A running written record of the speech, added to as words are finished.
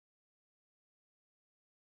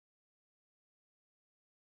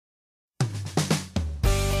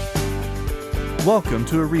Welcome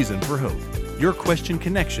to A Reason for Hope, your question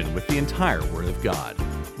connection with the entire Word of God.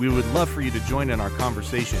 We would love for you to join in our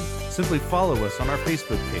conversation. Simply follow us on our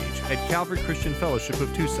Facebook page at Calvary Christian Fellowship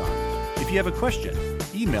of Tucson. If you have a question,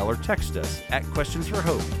 email or text us at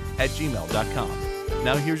questionsforhope@gmail.com.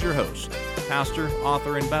 Now here's your host, pastor,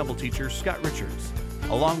 author, and Bible teacher Scott Richards,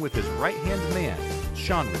 along with his right-hand man,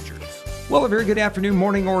 Sean Richards. Well, a very good afternoon,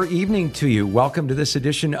 morning, or evening to you. Welcome to this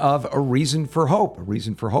edition of A Reason for Hope. A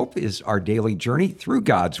Reason for Hope is our daily journey through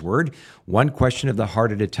God's Word, one question of the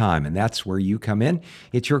heart at a time, and that's where you come in.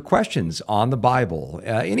 It's your questions on the Bible.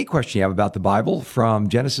 Any question you have about the Bible, from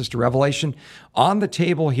Genesis to Revelation, on the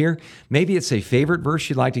table here. Maybe it's a favorite verse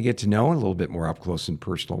you'd like to get to know in a little bit more up close and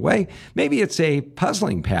personal way. Maybe it's a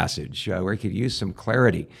puzzling passage where you could use some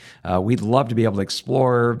clarity. We'd love to be able to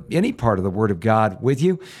explore any part of the Word of God with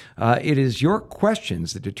you. It is your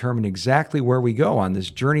questions that determine exactly where we go on this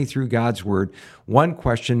journey through God's Word, one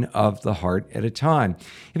question of the heart at a time.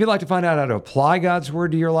 If you'd like to find out how to apply God's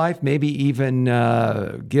Word to your life, maybe even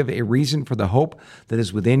give a reason for the hope that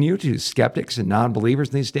is within you to skeptics and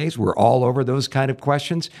non-believers these days, we're all over those kind of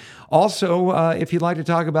questions. Also, if you'd like to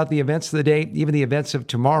talk about the events of the day, even the events of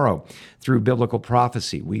tomorrow through biblical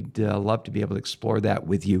prophecy, we'd love to be able to explore that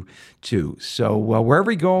with you too. So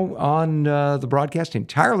wherever you go on the broadcast,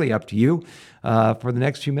 entirely up to you. For the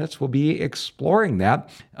next few minutes, we'll be exploring that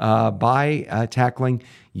by tackling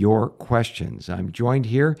your questions. I'm joined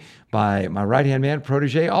here by my right-hand man,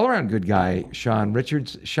 protege, all-around good guy, Sean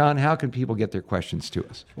Richards. Sean, how can people get their questions to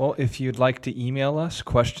us? Well, if you'd like to email us,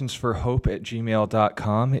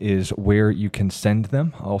 questionsforhope@gmail.com is where you can send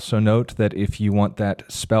them. Also note that if you want that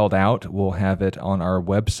spelled out, we'll have it on our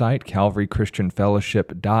website,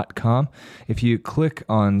 calvarychristianfellowship.com. If you click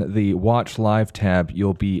on the Watch Live tab,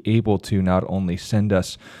 you'll be able to not only send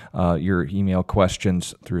us your email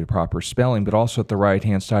questions through the proper spelling, but also at the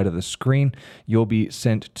right-hand side of the screen, you'll be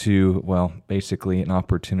sent to, well, basically an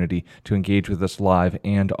opportunity to engage with us live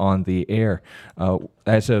and on the air.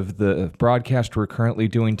 As of the broadcast we're currently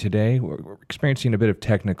doing today, we're experiencing a bit of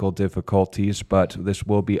technical difficulties, but this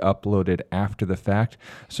will be uploaded after the fact,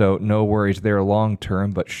 so no worries there long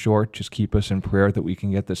term, but short, just keep us in prayer that we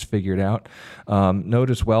can get this figured out.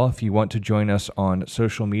 Note as well, if you want to join us on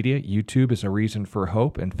social media, YouTube is A Reason for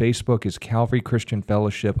Hope, and Facebook is Calvary Christian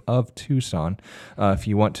Fellowship of Tucson. If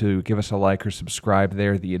you want to give us a like or subscribe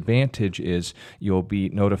there, the advantage is you'll be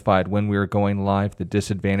notified when we're going live. The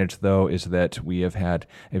disadvantage, though, is that we have had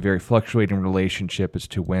a very fluctuating relationship as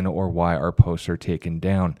to when or why our posts are taken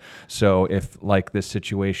down. So if, like this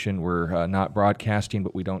situation, we're not broadcasting,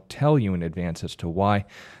 but we don't tell you in advance as to why,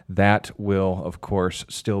 that will, of course,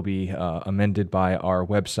 still be amended by our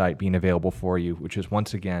website being available for you, which is,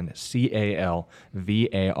 once again, CALVARY,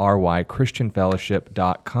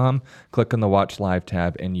 ChristianFellowship.com. Click on the Watch Live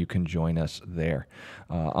tab, and you can join us there.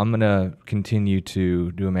 I'm going to continue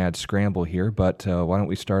to do a mad scramble here, but why don't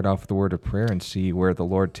we start off with a word of prayer and see where the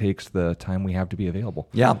Lord takes the time we have to be available.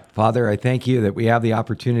 Yeah, Father, I thank you that we have the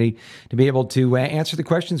opportunity to be able to answer the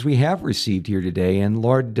questions we have received here today. And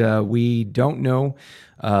Lord, we don't know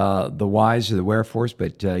the whys or the wherefores,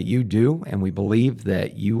 but you do, and we believe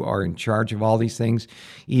that you are in charge of all these things.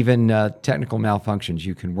 Even technical malfunctions,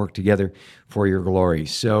 you can work together for your glory.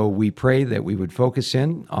 So we pray that we would focus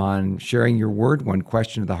in on sharing your word, one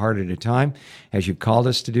question of the heart at a time, as you've called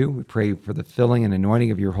us to do. We pray for the filling and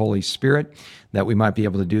anointing of your Holy Spirit, that we might be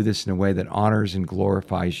able to do this in a way that honors and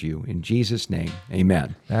glorifies you. In Jesus' name,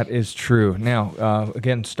 amen. That is true. Now,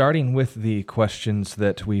 again, starting with the questions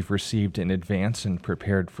that we've received in advance and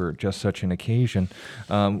prepared for just such an occasion,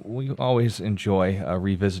 we always enjoy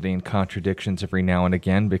revisiting contradictions every now and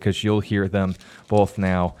again, because you'll hear them both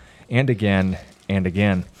now and again and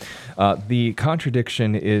again. The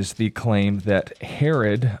contradiction is the claim that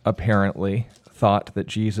Herod apparently thought that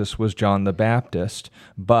Jesus was John the Baptist,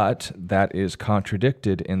 but that is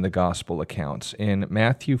contradicted in the gospel accounts. In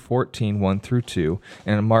Matthew 14, 1 through 2,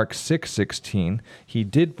 and in Mark 6, 16, he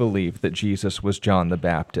did believe that Jesus was John the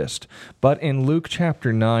Baptist. But in Luke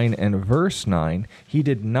chapter 9 and verse 9, he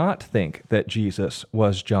did not think that Jesus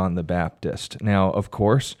was John the Baptist. Now, of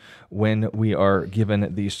course, when we are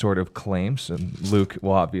given these sort of claims, and Luke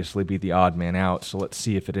will obviously be the odd man out, so let's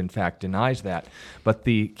see if it in fact denies that. But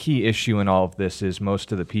the key issue in all of this is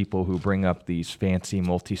most of the people who bring up these fancy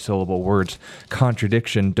multi-syllable words,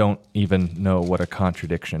 contradiction, don't even know what a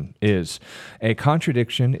contradiction is. A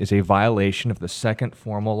contradiction is a violation of the second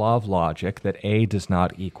formal law of logic, that A does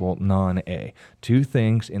not equal non-A. Two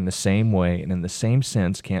things in the same way and in the same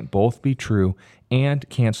sense can't both be true and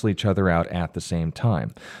cancel each other out at the same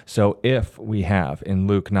time. So if we have in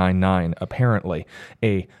Luke 9:9 apparently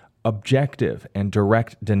a objective and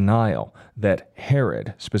direct denial that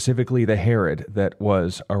Herod, specifically the Herod that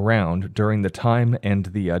was around during the time and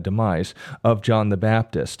the demise of John the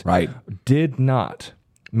Baptist, Right. did not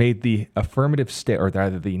made the affirmative or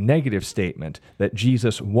rather the negative statement that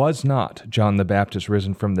Jesus was not John the Baptist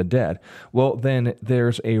risen from the dead, well, then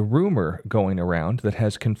there's a rumor going around that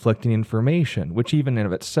has conflicting information, which even in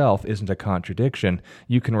of itself isn't a contradiction.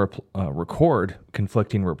 You can record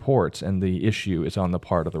conflicting reports, and the issue is on the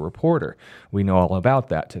part of the reporter. We know all about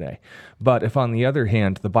that today. But if, on the other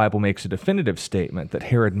hand, the Bible makes a definitive statement that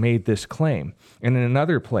Herod made this claim, and in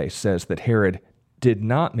another place says that Herod did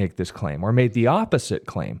not make this claim or made the opposite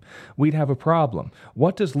claim, we'd have a problem.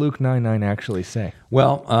 What does Luke 9:9 actually say?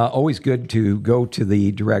 Well, always good to go to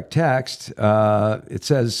the direct text. It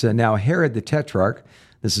says, now Herod the Tetrarch,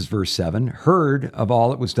 this is verse 7, heard of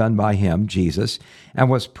all that was done by him, Jesus,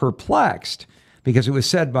 and was perplexed, because it was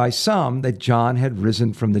said by some that John had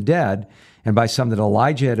risen from the dead, and by some that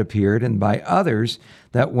Elijah had appeared, and by others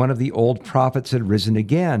that one of the old prophets had risen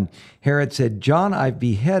again. Herod said, John I've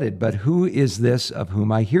beheaded, but who is this of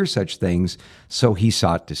whom I hear such things? So he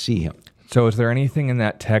sought to see him. So is there anything in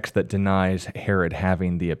that text that denies Herod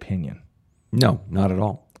having the opinion? No, not at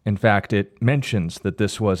all. In fact, it mentions that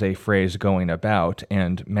this was a phrase going about,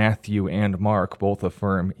 and Matthew and Mark both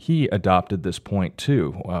affirm he adopted this point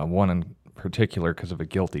too, one in particular because of a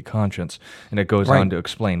guilty conscience, and it goes on to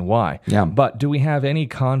explain why. Yeah. But do we have any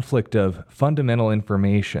conflict of fundamental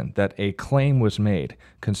information that a claim was made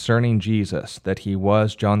concerning Jesus, that he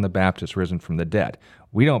was John the Baptist risen from the dead?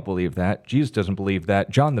 We don't believe that. Jesus doesn't believe that.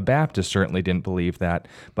 John the Baptist certainly didn't believe that.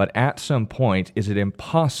 But at some point, is it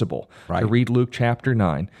impossible to read Luke chapter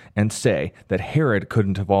 9 and say that Herod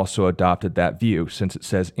couldn't have also adopted that view, since it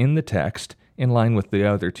says in the text, in line with the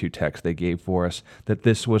other two texts they gave for us, that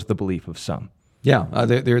this was the belief of some? Yeah,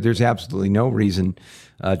 there's absolutely no reason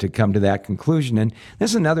to come to that conclusion. And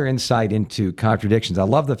this is another insight into contradictions. I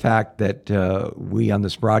love the fact that we on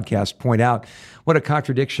this broadcast point out what a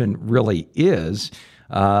contradiction really is,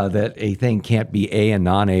 that a thing can't be A and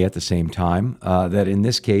non-A at the same time, that in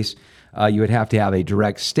this case, you would have to have a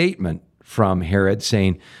direct statement from Herod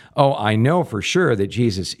saying, oh, I know for sure that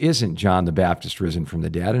Jesus isn't John the Baptist risen from the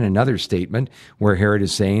dead, and another statement where Herod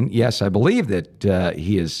is saying, yes, I believe that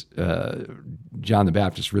he is John the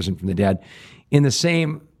Baptist risen from the dead, in the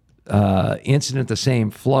same incident, the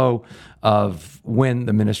same flow of when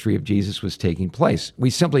the ministry of Jesus was taking place.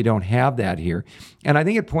 We simply don't have that here. And I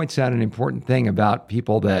think it points out an important thing about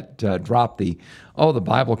people that drop the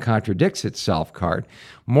Bible contradicts itself card.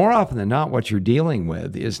 More often than not, what you're dealing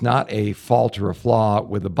with is not a fault or a flaw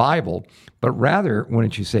with the Bible, but rather,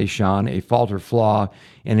 wouldn't you say, Sean, a fault or flaw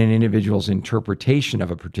in an individual's interpretation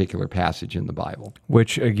of a particular passage in the Bible.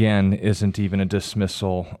 Which, again, isn't even a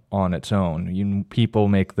dismissal on its own. People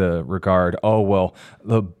make the regard,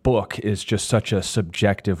 the book is just such a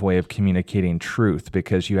subjective way of communicating truth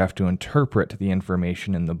because you have to interpret the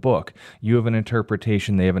information in the book. You have an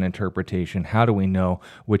interpretation, they have an interpretation. How do we know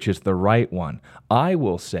which is the right one? I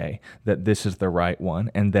will say that this is the right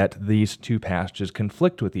one and that these two passages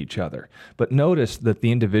conflict with each other. But notice that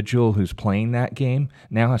the individual who's playing that game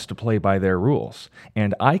now has to play by their rules.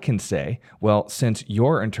 And I can say, well, since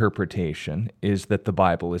your interpretation is that the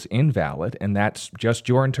Bible is invalid, and that's just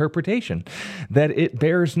your interpretation, that it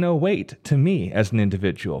bears no weight to me as an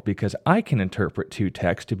individual because I can interpret two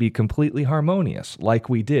texts to be completely harmonious, like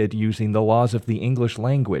we did using the laws of the English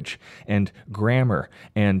language and grammar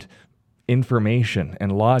and information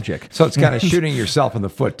and logic. So it's kind of shooting yourself in the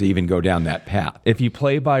foot to even go down that path. If you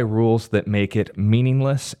play by rules that make it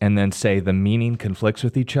meaningless and then say the meaning conflicts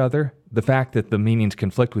with each other, the fact that the meanings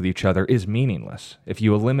conflict with each other is meaningless. If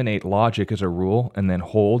you eliminate logic as a rule and then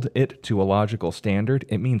hold it to a logical standard,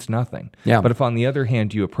 it means nothing. Yeah. But if, on the other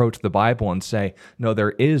hand, you approach the Bible and say, no,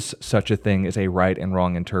 there is such a thing as a right and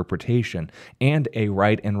wrong interpretation and a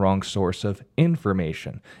right and wrong source of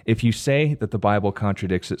information. If you say that the Bible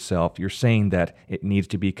contradicts itself, you're saying that it needs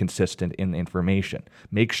to be consistent in the information.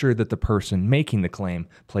 Make sure that the person making the claim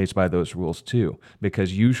plays by those rules too,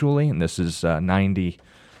 because usually, and this is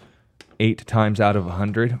 98 times out of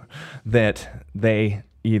 100, that they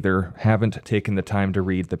either haven't taken the time to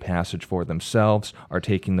read the passage for themselves, are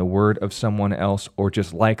taking the word of someone else, or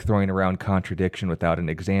just like throwing around contradiction without an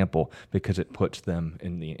example because it puts them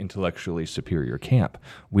in the intellectually superior camp.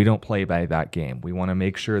 We don't play by that game. We want to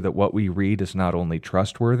make sure that what we read is not only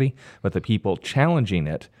trustworthy, but the people challenging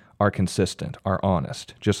it are consistent, are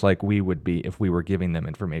honest, just like we would be if we were giving them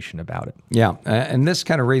information about it. Yeah, and this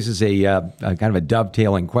kind of raises a kind of a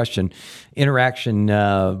dovetailing question. Interaction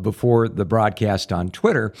before the broadcast on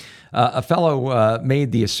Twitter, a fellow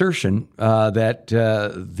made the assertion that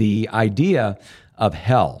the idea of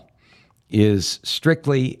hell is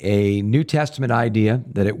strictly a New Testament idea,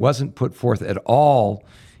 that it wasn't put forth at all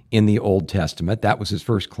in the Old Testament. That was his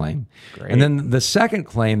first claim. Great. And then the second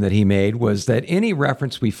claim that he made was that any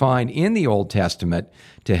reference we find in the Old Testament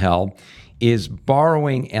to hell is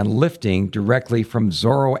borrowing and lifting directly from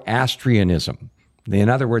Zoroastrianism. In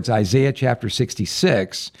other words, Isaiah chapter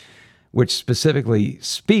 66, which specifically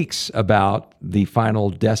speaks about the final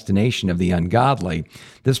destination of the ungodly,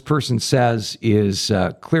 this person says is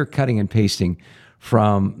clear cutting and pasting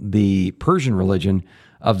from the Persian religion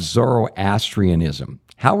of Zoroastrianism.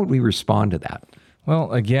 How would we respond to that?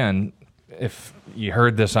 Well, again, if you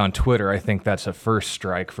heard this on Twitter, I think that's a first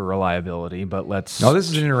strike for reliability, but let's... No,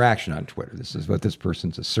 this is an interaction on Twitter. This is what this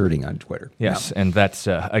person's asserting on Twitter. Yes, and that's,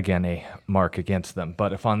 again, a mark against them.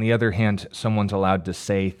 But if, on the other hand, someone's allowed to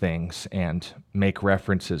say things and make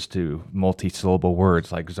references to multi-syllable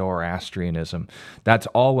words like Zoroastrianism, that's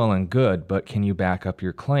all well and good, but can you back up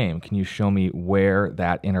your claim? Can you show me where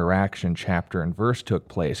that interaction, chapter and verse, took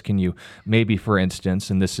place? Can you maybe, for instance,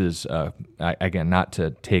 and this is, again, not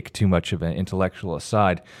to take too much of an intellectual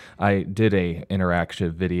aside, I did a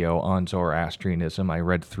interactive video on Zoroastrianism. I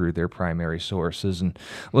read through their primary sources and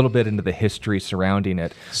a little bit into the history surrounding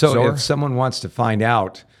it. So if someone wants to find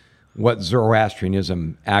out what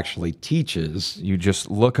Zoroastrianism actually teaches, you just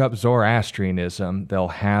look up Zoroastrianism. They'll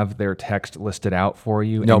have their text listed out for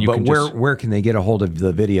you. No, and you but can where can they get a hold of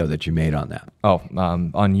the video that you made on that?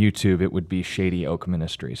 On YouTube, it would be Shady Oak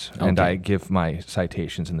Ministries, and I give my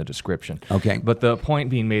citations in the description. Okay. But the point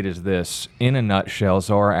being made is this: in a nutshell,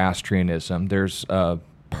 Zoroastrianism, there's a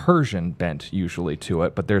Persian bent usually to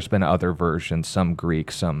it, but there's been other versions, some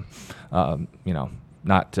Greek, some,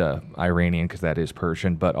 not Iranian, because that is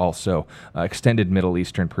Persian, but also extended Middle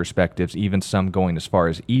Eastern perspectives, even some going as far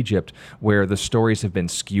as Egypt, where the stories have been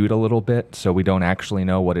skewed a little bit, so we don't actually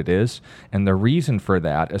know what it is. And the reason for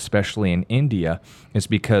that, especially in India, is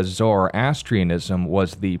because Zoroastrianism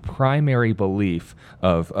was the primary belief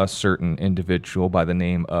of a certain individual by the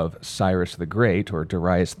name of Cyrus the Great, or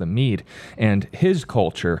Darius the Mede, and his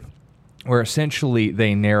culture, where essentially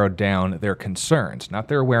they narrowed down their concerns, not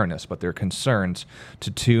their awareness, but their concerns,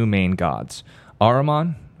 to two main gods: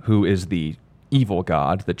 Ahriman, who is the evil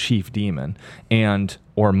god, the chief demon, and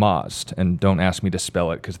Ormazd. And don't ask me to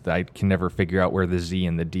spell it, because I can never figure out where the Z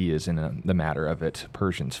and the D is in the matter of it.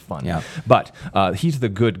 Persian's fun. Yeah. But he's the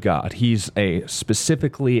good god. He's a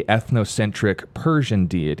specifically ethnocentric Persian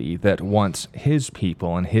deity that wants his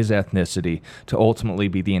people and his ethnicity to ultimately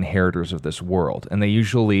be the inheritors of this world. And they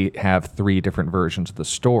usually have three different versions of the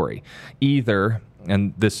story. Either,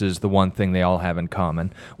 and this is the one thing they all have in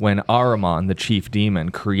common, when Ahriman, the chief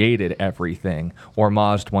demon, created everything,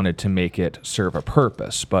 Ormazd wanted to make it serve a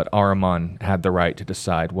purpose, but Ahriman had the right to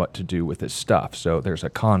decide what to do with his stuff, so there's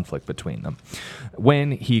a conflict between them.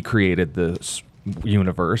 When he created the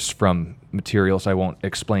universe from materials I won't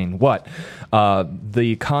explain what,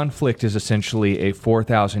 the conflict is essentially a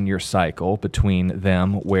 4,000-year cycle between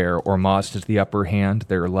them, where Ormazd has the upper hand,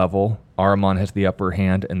 their level, Ahriman has the upper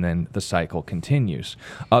hand, and then the cycle continues.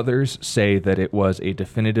 Others say that it was a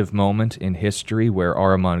definitive moment in history where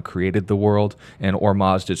Ahriman created the world, and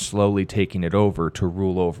Ormazd is slowly taking it over to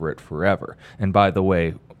rule over it forever. And by the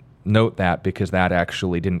way, note that, because that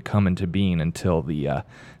actually didn't come into being until the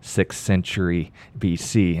 6th century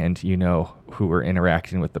BC, and you know who were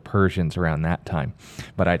interacting with the Persians around that time.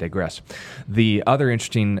 But I digress. The other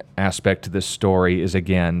interesting aspect to this story is,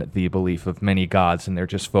 again, the belief of many gods, and they're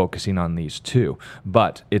just focusing on these two.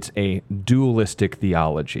 But it's a dualistic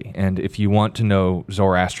theology, and if you want to know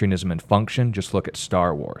Zoroastrianism in function, just look at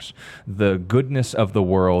Star Wars. The goodness of the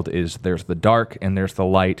world is there's the dark and there's the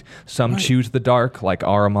light. Some choose the dark, like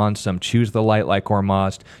Ahriman. Some choose the light, like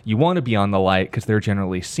Ormazd. You want to be on the light because they're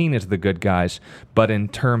generally seen as the good guys, but in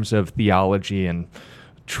terms of theology and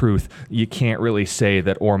truth, you can't really say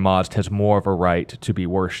that Ormazd has more of a right to be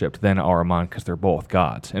worshipped than Ahriman, because they're both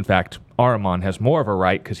gods. In fact, Ahriman has more of a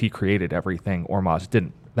right because he created everything. Ormazd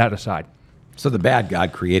didn't. That aside. So the bad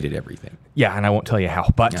god created everything. Yeah, and I won't tell you how,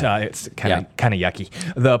 but it's kind of yucky.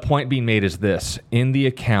 The point being made is this. In the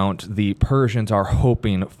account, the Persians are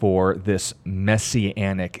hoping for this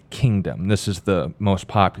messianic kingdom. This is the most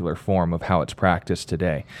popular form of how it's practiced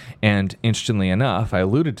today. And interestingly enough, I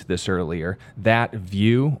alluded to this earlier, that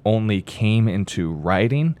view only came into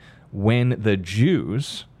writing when the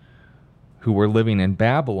Jews, who were living in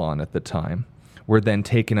Babylon at the time, were then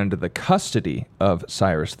taken under the custody of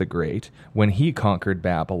Cyrus the Great when he conquered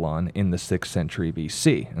Babylon in the 6th century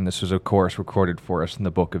BC. And this was, of course, recorded for us in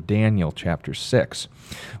the book of Daniel, chapter 6,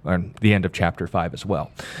 or the end of chapter 5 as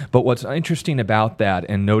well. But what's interesting about that,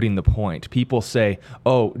 and noting the point, people say,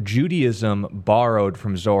 oh, Judaism borrowed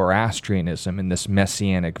from Zoroastrianism in this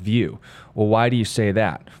messianic view. Well, why do you say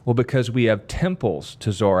that? Well, because we have temples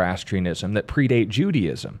to Zoroastrianism that predate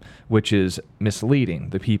Judaism, which is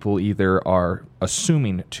misleading. The people either are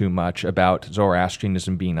assuming too much about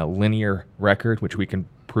Zoroastrianism being a linear record, which we can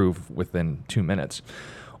prove within 2 minutes,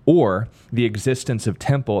 or the existence of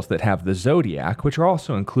temples that have the zodiac, which are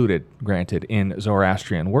also included, granted, in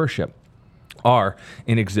Zoroastrian worship, are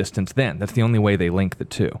in existence then. That's the only way they link the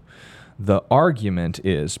two. The argument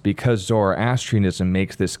is because Zoroastrianism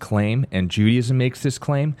makes this claim and Judaism makes this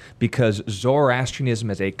claim, because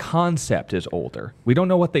Zoroastrianism as a concept is older. We don't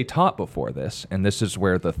know what they taught before this, and this is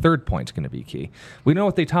where the third point is going to be key. We don't know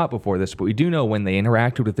what they taught before this, but we do know when they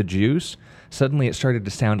interacted with the Jews, suddenly it started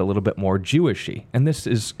to sound a little bit more Jewishy, and this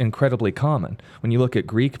is incredibly common. When you look at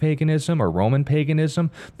Greek paganism or Roman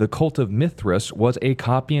paganism, the cult of Mithras was a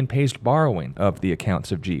copy and paste borrowing of the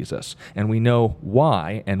accounts of Jesus, and we know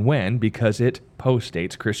why and when, because it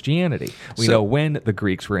postdates Christianity. We know when the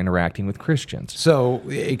Greeks were interacting with Christians. So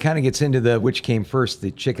it kind of gets into the which came first,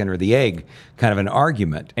 the chicken or the egg, kind of an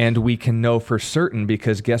argument. And we can know for certain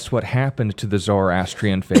because guess what happened to the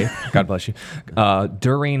Zoroastrian faith, God bless you,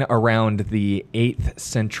 during around the 8th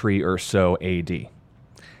century or so AD.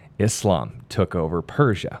 Islam took over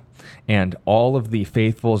Persia. And all of the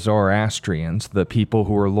faithful Zoroastrians, the people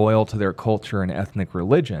who were loyal to their culture and ethnic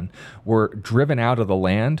religion, were driven out of the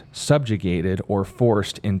land, subjugated, or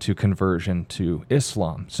forced into conversion to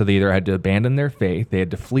Islam. So they either had to abandon their faith, they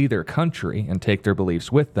had to flee their country and take their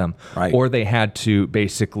beliefs with them, or they had to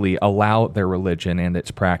basically allow their religion and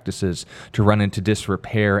its practices to run into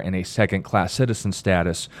disrepair and a second-class citizen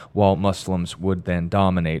status, while Muslims would then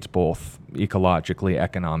dominate both ecologically,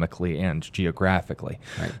 economically, and geographically.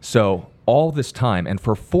 So all this time, and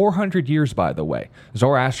for 400 years, by the way,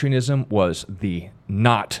 Zoroastrianism was the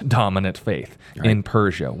not dominant faith in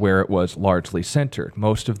Persia, where it was largely centered.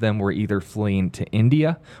 Most of them were either fleeing to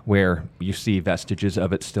India, where you see vestiges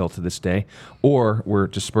of it still to this day, or were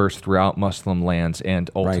dispersed throughout Muslim lands and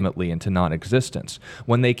ultimately into non-existence.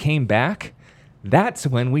 When they came back, that's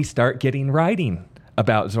when we start getting writing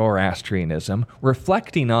about Zoroastrianism,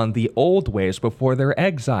 reflecting on the old ways before their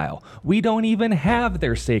exile. We don't even have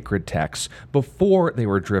their sacred texts before they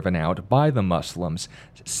were driven out by the Muslims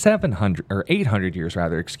 800 years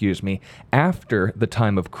after the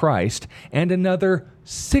time of Christ, and another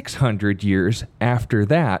 600 years after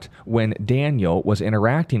that when Daniel was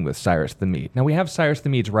interacting with Cyrus the Mede. Now we have Cyrus the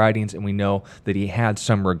Mede's writings and we know that he had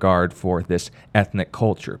some regard for this ethnic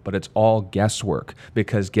culture, but it's all guesswork,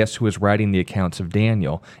 because guess who is writing the accounts of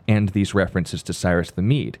Daniel and these references to Cyrus the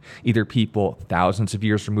Mede? Either people thousands of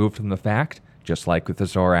years removed from the fact, just like with the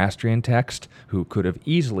Zoroastrian text, who could have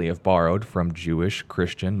easily have borrowed from Jewish,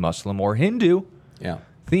 Christian, Muslim, or Hindu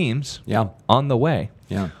themes on the way.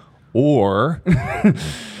 Or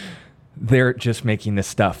they're just making this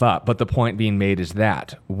stuff up. But the point being made is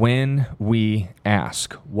that when we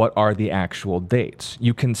ask, what are the actual dates?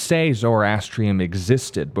 You can say Zoroastrianism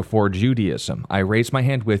existed before Judaism. I raise my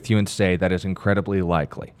hand with you and say that is incredibly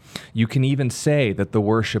likely. You can even say that the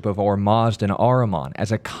worship of Ormazd and Ahriman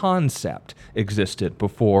as a concept existed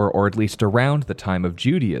before, or at least around the time of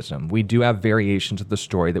Judaism. We do have variations of the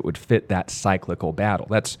story that would fit that cyclical battle.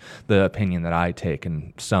 That's the opinion that I take,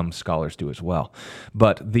 and some scholars do as well.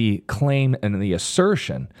 But the claim and the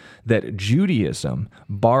assertion that Judaism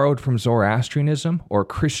borrowed from Zoroastrianism, or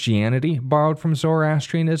Christianity borrowed from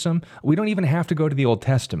Zoroastrianism, we don't even have to go to the Old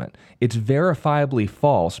Testament. It's verifiably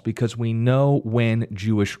false because we know when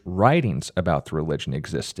Jewish writings about the religion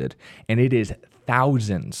existed, and it is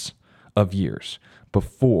thousands of years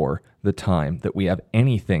before the time that we have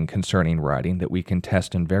anything concerning writing that we can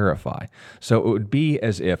test and verify. So it would be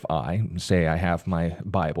as if I have my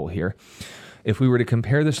Bible here. If we were to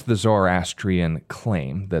compare this to the Zoroastrian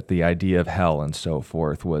claim that the idea of hell and so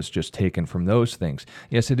forth was just taken from those things,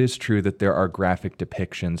 yes, it is true that there are graphic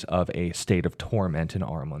depictions of a state of torment in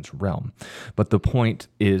Ahriman's realm. But the point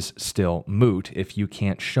is still moot if you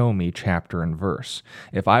can't show me chapter and verse.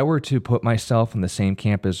 If I were to put myself in the same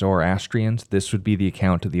camp as Zoroastrians, this would be the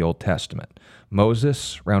account of the Old Testament.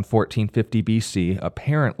 Moses, around 1450 BC,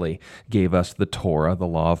 apparently gave us the Torah, the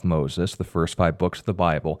law of Moses, the first 5 books of the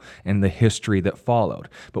Bible, and the history that followed.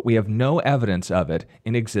 But we have no evidence of it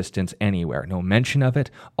in existence anywhere, no mention of it.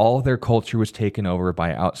 All of their culture was taken over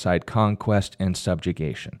by outside conquest and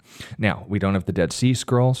subjugation. Now, we don't have the Dead Sea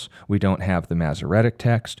Scrolls, we don't have the Masoretic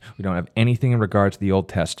text, we don't have anything in regards to the Old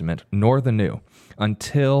Testament, nor the New,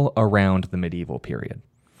 until around the medieval period,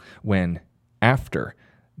 when after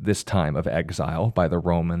this time of exile by the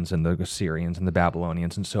Romans and the Assyrians and the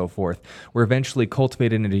Babylonians and so forth were eventually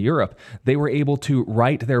cultivated into Europe, they were able to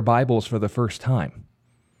write their Bibles for the first time.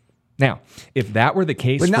 Now, if that were the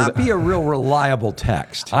case, would not be a real reliable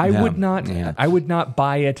text. I would not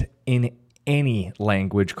buy it in any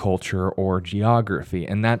language, culture, or geography,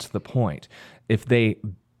 and that's the point. If they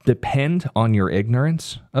depend on your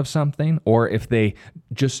ignorance of something, or if they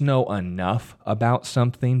just know enough about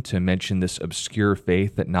something to mention this obscure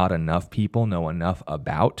faith that not enough people know enough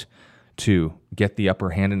about to get the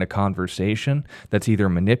upper hand in a conversation, that's either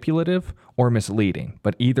manipulative or misleading.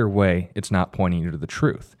 But either way, it's not pointing you to the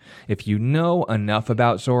truth. If you know enough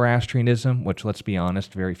about Zoroastrianism, which, let's be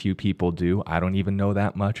honest, very few people do, I don't even know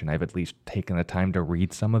that much, and I've at least taken the time to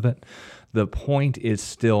read some of it, the point is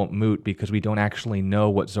still moot because we don't actually know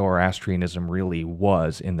what Zoroastrianism really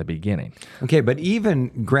was in the beginning. Okay, but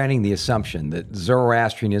even granting the assumption that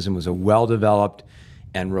Zoroastrianism was a well-developed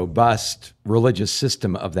and robust religious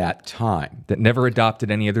system of that time, that never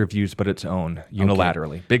adopted any other views but its own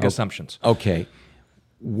unilaterally. Okay. Big assumptions. Okay.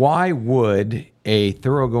 Why would a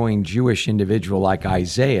thoroughgoing Jewish individual like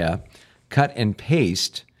Isaiah cut and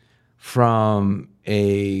paste from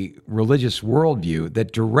a religious worldview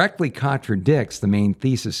that directly contradicts the main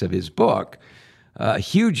thesis of his book, a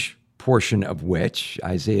huge portion of which,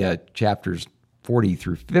 Isaiah chapters 40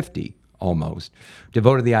 through 50 almost,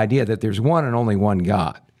 devoted to the idea that there's one and only one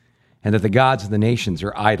God, and that the gods of the nations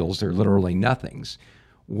are idols, they're literally nothings?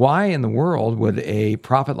 Why in the world would a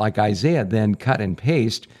prophet like Isaiah then cut and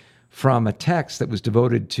paste from a text that was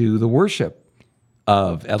devoted to the worship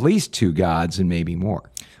of at least 2 gods and maybe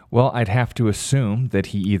more? Well, I'd have to assume that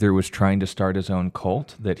he either was trying to start his own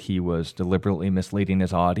cult, that he was deliberately misleading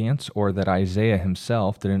his audience, or that Isaiah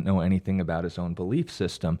himself didn't know anything about his own belief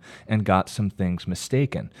system and got some things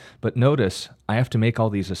mistaken. But notice, I have to make all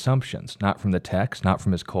these assumptions, not from the text, not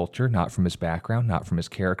from his culture, not from his background, not from his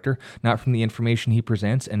character, not from the information he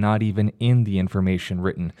presents, and not even in the information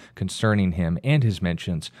written concerning him and his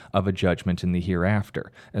mentions of a judgment in the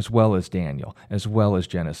hereafter, as well as Daniel, as well as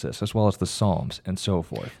Genesis, as well as the Psalms, and so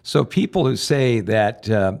forth. So people who say that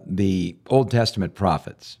the Old Testament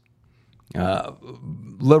prophets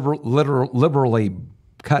liberally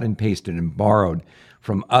cut and pasted and borrowed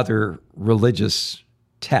from other religious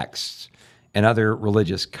texts and other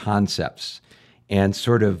religious concepts and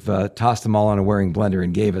sort of tossed them all in a whirring blender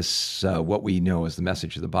and gave us what we know as the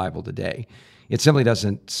message of the Bible today, it simply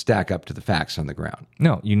doesn't stack up to the facts on the ground.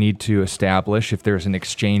 No, you need to establish, if there's an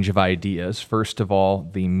exchange of ideas, first of all,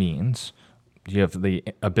 the means. You have the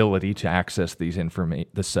ability to access this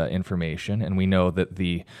information, and we know that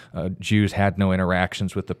the Jews had no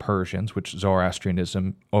interactions with the Persians, which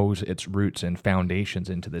Zoroastrianism owes its roots and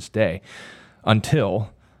foundations into this day,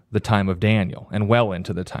 until the time of Daniel, and well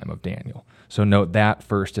into the time of Daniel. So note that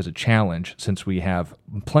first as a challenge, since we have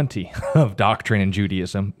plenty of doctrine in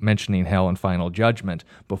Judaism mentioning hell and final judgment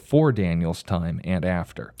before Daniel's time and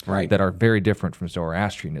after, right, that are very different from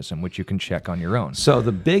Zoroastrianism, which you can check on your own. So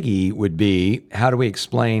the biggie would be, how do we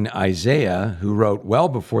explain Isaiah, who wrote well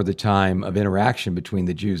before the time of interaction between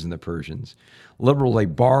the Jews and the Persians, liberally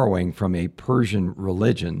borrowing from a Persian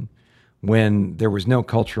religion when there was no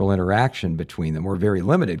cultural interaction between them, or very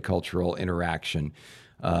limited cultural interaction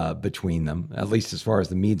between them, at least as far as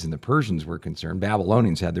the Medes and the Persians were concerned.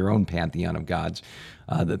 Babylonians had their own pantheon of gods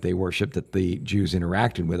that they worshipped that the Jews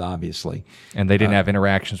interacted with, obviously. And they didn't have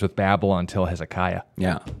interactions with Babylon until Hezekiah.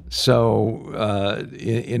 Yeah. So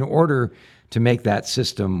in order to make that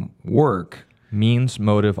system work, means,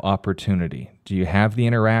 motive, opportunity. Do you have the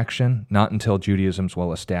interaction? Not until Judaism's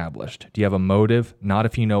well established. Do you have a motive? Not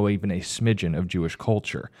if you know even a smidgen of Jewish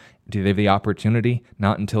culture. Do they have the opportunity?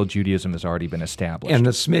 Not until Judaism has already been established. And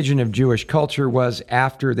the smidgen of Jewish culture was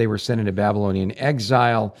after they were sent into Babylonian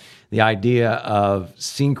exile, the idea of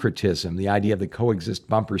syncretism, the idea of the coexist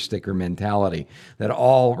bumper sticker mentality, that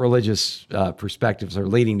all religious perspectives are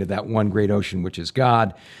leading to that one great ocean, which is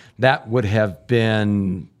God. That would have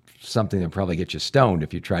been something that would probably get you stoned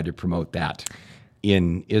if you tried to promote that.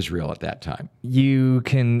 in Israel at that time. You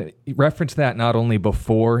can reference that not only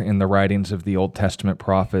before in the writings of the Old Testament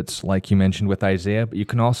prophets, like you mentioned with Isaiah, but you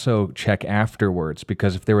can also check afterwards,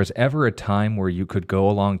 because if there was ever a time where you could go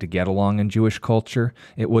along to get along in Jewish culture,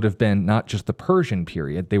 it would have been not just the Persian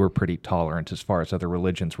period. They were pretty tolerant as far as other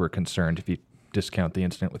religions were concerned. If you discount the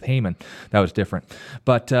incident with Haman, that was different.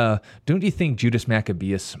 But don't you think Judas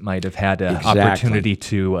Maccabeus might have had an opportunity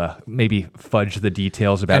to maybe fudge the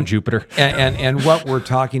details about Jupiter? And what we're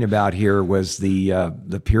talking about here was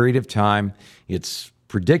the period of time. It's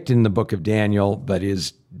predicted in the book of Daniel, but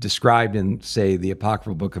is described in, say, the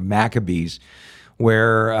apocryphal book of Maccabees,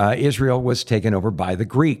 where Israel was taken over by the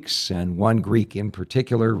Greeks. And one Greek in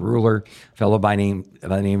particular, ruler, fellow by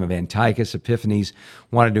the name of Antiochus Epiphanes,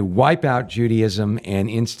 wanted to wipe out Judaism and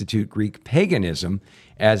institute Greek paganism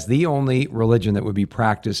as the only religion that would be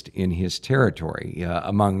practiced in his territory.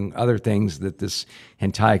 Among other things that this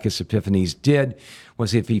Antiochus Epiphanes did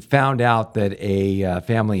was, if he found out that a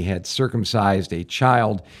family had circumcised a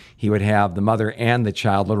child, he would have the mother and the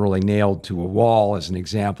child literally nailed to a wall as an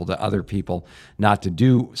example to other people not to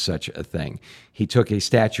do such a thing. He took a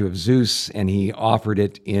statue of Zeus and he offered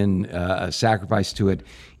it in a sacrifice to it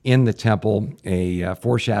in the temple, a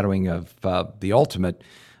foreshadowing of the ultimate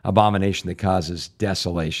abomination that causes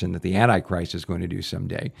desolation that the Antichrist is going to do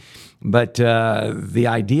someday. But the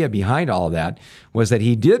idea behind all of that was that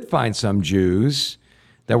he did find some Jews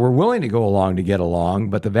that were willing to go along to get along,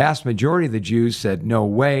 but the vast majority of the Jews said no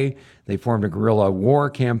way. They formed a guerrilla war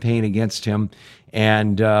campaign against him,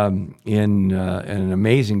 and in an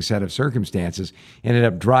amazing set of circumstances, ended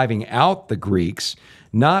up driving out the Greeks,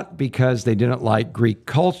 not because they didn't like Greek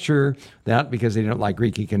culture, not because they didn't like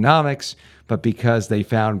Greek economics, but because they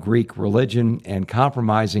found Greek religion and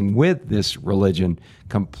compromising with this religion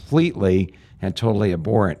completely and totally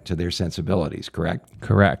abhorrent to their sensibilities, correct?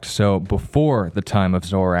 Correct. So before the time of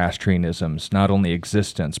Zoroastrianism's not only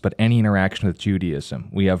existence, but any interaction with Judaism,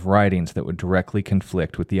 we have writings that would directly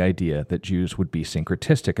conflict with the idea that Jews would be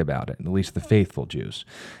syncretistic about it, at least the faithful Jews.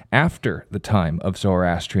 After the time of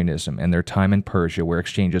Zoroastrianism and their time in Persia, where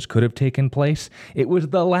exchanges could have taken place, it was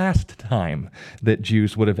the last time that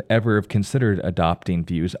Jews would have ever have considered adopting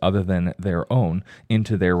views other than their own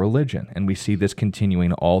into their religion. And we see this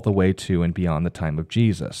continuing all the way to and beyond the time of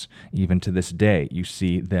Jesus. Even to this day, you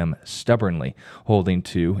see them stubbornly holding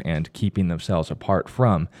to and keeping themselves apart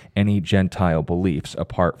from any Gentile beliefs,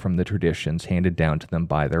 apart from the traditions handed down to them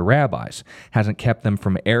by their rabbis. Hasn't kept them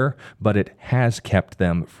from error, but it has kept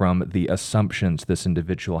them from the assumptions this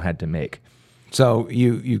individual had to make. So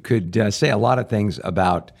you could say a lot of things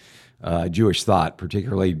about Jewish thought,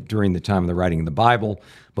 particularly during the time of the writing of the Bible,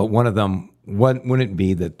 but one of them wouldn't it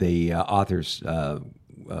be that the authors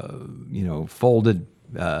folded,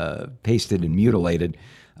 pasted, and mutilated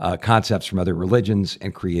concepts from other religions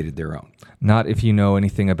and created their own. Not if you know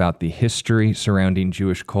anything about the history surrounding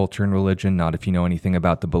Jewish culture and religion, not if you know anything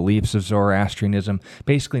about the beliefs of Zoroastrianism,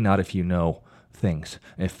 basically not if you know things.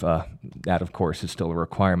 If that, of course, is still a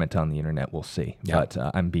requirement on the internet, we'll see. Yeah.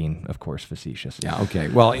 But I'm being, of course, facetious. Yeah, okay.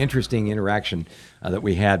 Well, interesting interaction that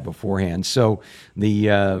we had beforehand. So the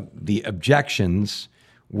objections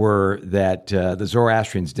were that the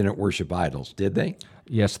Zoroastrians didn't worship idols, did they?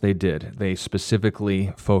 Yes, they did. They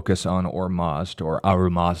specifically focus on Ormazd, or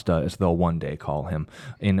Ahura-Mazda, as they'll one day call him,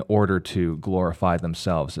 in order to glorify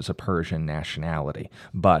themselves as a Persian nationality.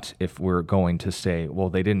 But if we're going to say, well,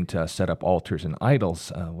 they didn't set up altars and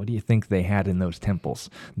idols, what do you think they had in those temples?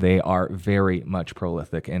 They are very much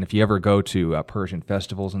prolific. And if you ever go to Persian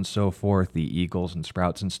festivals and so forth, the eagles and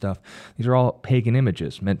sprouts and stuff, these are all pagan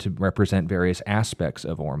images meant to represent various aspects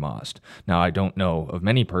of Ormazd. Now, I don't know of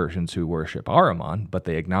many Persians who worship Ahriman, but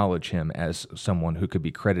they acknowledge him as someone who could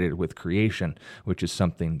be credited with creation, which is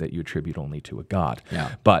something that you attribute only to a god.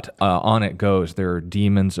 Yeah. But on it goes. There are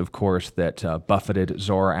demons, of course, that buffeted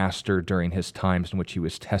Zoroaster during his times in which he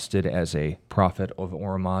was tested as a prophet of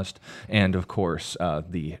Ormazd. And, of course,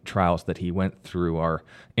 the trials that he went through are,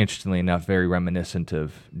 interestingly enough, very reminiscent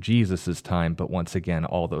of Jesus' time, but once again,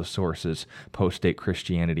 all those sources post-date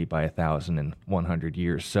Christianity by 1,100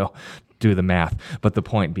 years. So do the math. But the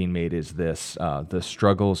point being made is this: the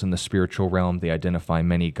struggles in the spiritual realm, they identify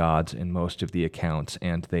many gods in most of the accounts,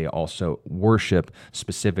 and they also worship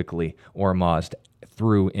specifically Ormazd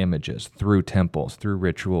through images, through temples, through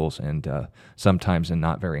rituals, and sometimes in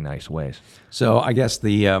not very nice ways. So I guess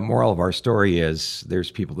the moral of our story is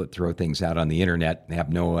there's people that throw things out on the internet and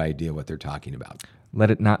have no idea what they're talking about. let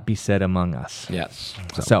it not be said among us. Yes.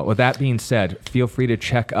 So with that being said, feel free to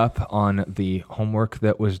check up on the homework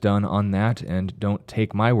that was done on that, and don't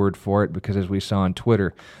take my word for it, because as we saw on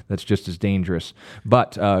Twitter, that's just as dangerous.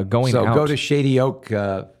 But go to Shady Oak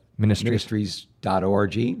Ministries.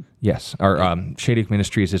 Ministries.org. Yes, our Shady Oak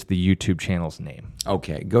Ministries is the YouTube channel's name.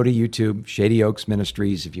 Okay, go to YouTube, Shady Oaks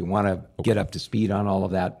Ministries, if you want to get up to speed on all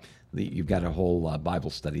of that. You've got a whole Bible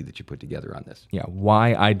study that you put together on this. Yeah,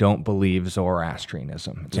 why I don't believe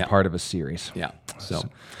Zoroastrianism. It's a part of a series. Yeah, so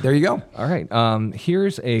there you go. All right,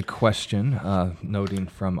 here's a question noting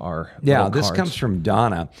from our this cards. comes from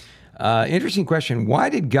Donna. Interesting question. Why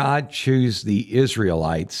did God choose the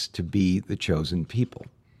Israelites to be the chosen people?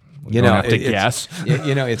 You don't have to guess.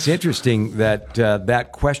 It's interesting that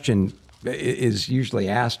that question is usually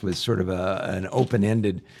asked with sort of an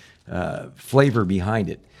open-ended flavor behind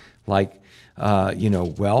it. Like,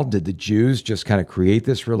 did the Jews just kind of create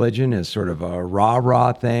this religion as sort of a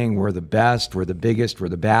rah-rah thing? We're the best, we're the biggest, we're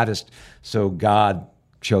the baddest, so God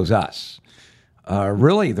chose us.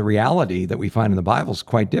 Really, the reality that we find in the Bible is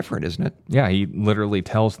quite different, isn't it? Yeah, he literally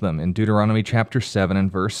tells them in Deuteronomy chapter 7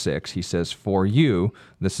 and verse 6, he says, "For you,"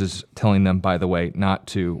 this is telling them, by the way, not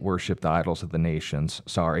to worship the idols of the nations,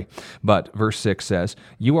 but verse 6 says,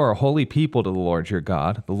 "You are a holy people to the Lord your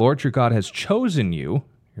God. The Lord your God has chosen you,"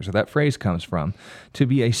 here's where that phrase comes from, "to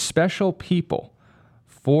be a special people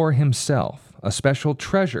for himself, a special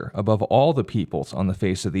treasure above all the peoples on the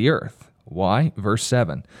face of the earth." Why? Verse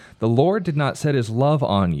 7, "The Lord did not set his love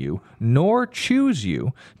on you, nor choose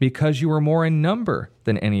you, because you were more in number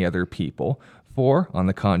than any other people, for, on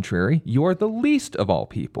the contrary, you are the least of all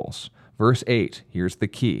peoples." Verse 8, here's the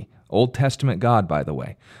key. Old Testament God, by the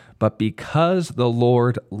way. "But because the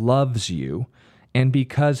Lord loves you, and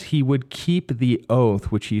because he would keep the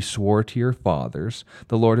oath which he swore to your fathers,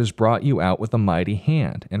 the Lord has brought you out with a mighty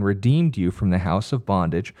hand and redeemed you from the house of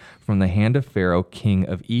bondage, from the hand of Pharaoh, king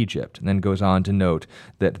of Egypt." And then goes on to note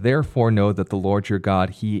that, "Therefore know that the Lord your God,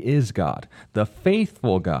 he is God, the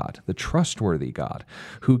faithful God, the trustworthy God,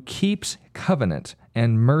 who keeps covenant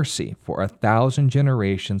and mercy for 1,000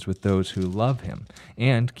 generations with those who love him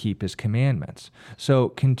and keep his commandments." So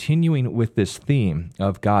continuing with this theme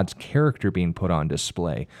of God's character being put on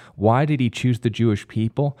display, why did he choose the Jewish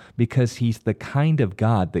people? Because he's the kind of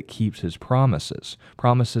God that keeps his promises.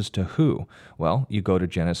 Promises to who? Well, you go to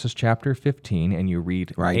Genesis chapter 15 and you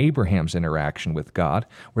read Abraham's interaction with God,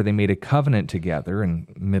 where they made a covenant together in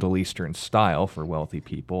Middle Eastern style for wealthy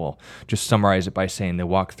people. I'll just summarize it by saying they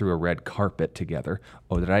walked through a red carpet together.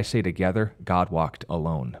 Oh, did I say together? God walked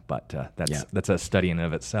alone, but that's a study in and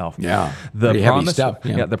of itself. Yeah, the pretty promise, heavy stuff.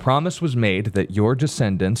 Yeah. The promise was made that your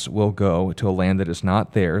descendants will go to a land that is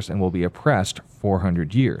not theirs and will be oppressed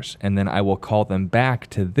 400 years, and then I will call them back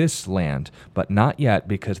to this land, but not yet,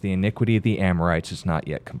 because the iniquity of the Amorites is not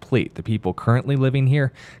yet complete. The people currently living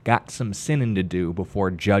here got some sinning to do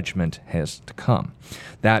before judgment has to come.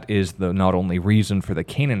 That is the not only reason for the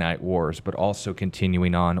Canaanite wars, but also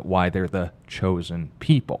continuing on why they're the chosen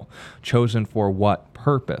people. Chosen for what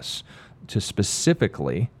purpose? To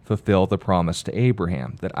specifically fulfill the promise to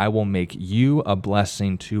Abraham, that I will make you a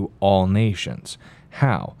blessing to all nations.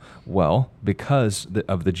 How? Well, because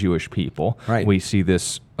of the Jewish people. Right. We see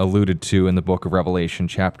this alluded to in the book of Revelation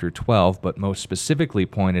chapter 12, but most specifically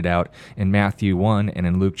pointed out in Matthew 1 and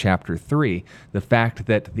in Luke chapter 3, the fact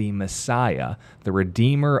that the Messiah, the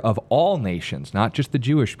Redeemer of all nations, not just the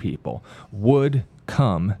Jewish people, would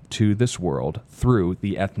come to this world through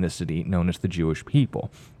the ethnicity known as the Jewish people.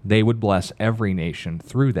 They would bless every nation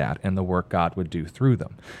through that and the work God would do through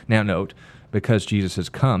them. Now note, because Jesus has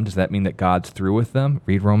come, does that mean that God's through with them?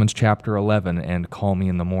 Read Romans chapter 11 and call me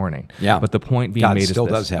in the morning. Yeah. But the point being God made is still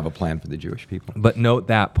this. does have a plan for the Jewish people. But note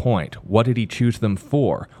that point. What did he choose them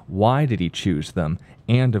for? Why did he choose them?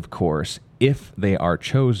 And of course, if they are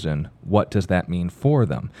chosen, what does that mean for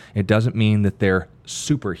them? It doesn't mean that they're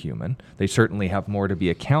superhuman. They certainly have more to be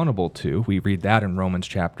accountable to. We read that in Romans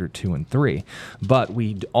chapter 2 and 3. But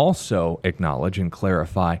we also acknowledge and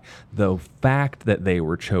clarify the fact that they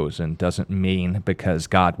were chosen doesn't mean because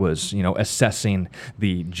God was, assessing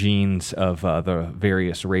the genes of the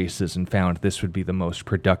various races and found this would be the most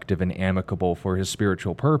productive and amicable for his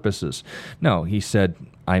spiritual purposes. No, he said,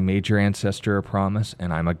 I made your ancestor a promise,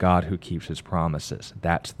 and I'm a God who keeps his promises.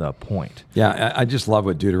 That's the point. Yeah, I just love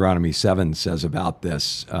what Deuteronomy 7 says about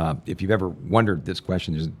this. If you've ever wondered this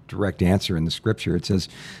question, there's a direct answer in the scripture. It says,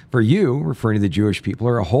 "For you," referring to the Jewish people,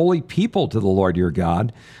 "are a holy people to the Lord your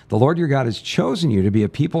God. The Lord your God has chosen you to be a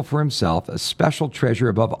people for himself, a special treasure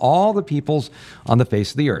above all the peoples on the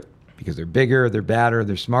face of the earth." Because they're bigger, they're badder,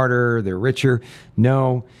 they're smarter, they're richer.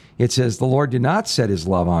 No, It says, "The Lord did not set his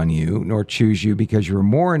love on you, nor choose you because you were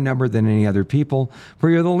more in number than any other people, for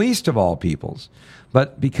you're the least of all peoples.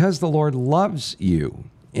 But because the Lord loves you,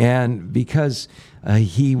 and because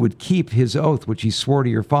he would keep his oath, which he swore to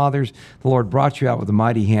your fathers, the Lord brought you out with a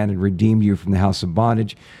mighty hand and redeemed you from the house of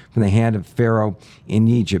bondage, from the hand of Pharaoh in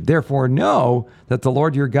Egypt. Therefore know that the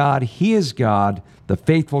Lord your God, he is God, the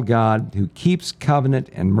faithful God, who keeps covenant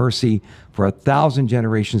and mercy for 1,000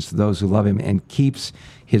 generations to those who love him and keeps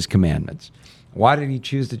his commandments." Why did he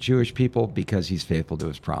choose the Jewish people? Because he's faithful to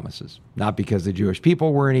his promises. Not because the Jewish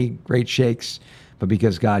people were any great shakes, but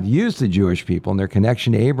because God used the Jewish people and their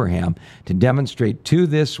connection to Abraham to demonstrate to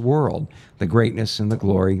this world the greatness and the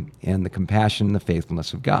glory and the compassion and the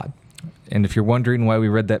faithfulness of God. And if you're wondering why we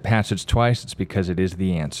read that passage twice, it's because it is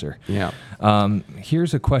the answer. Yeah.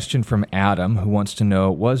 Here's a question from Adam, who wants to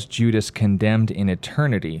know, was Judas condemned in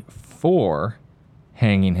eternity for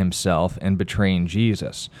hanging himself and betraying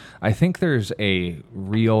Jesus? I think there's a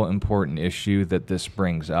real important issue that this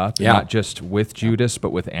brings up, not just with Judas,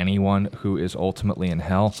 but with anyone who is ultimately in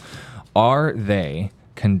hell. Are they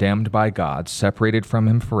condemned by God, separated from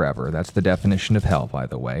him forever? That's the definition of hell, by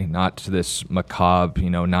the way, not this macabre,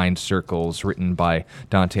 9 circles written by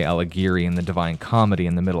Dante Alighieri in the Divine Comedy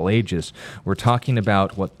in the Middle Ages. We're talking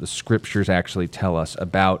about what the scriptures actually tell us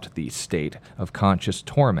about the state of conscious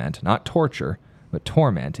torment, not torture, but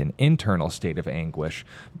torment, an internal state of anguish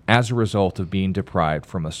as a result of being deprived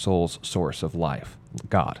from a soul's source of life,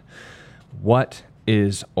 God. What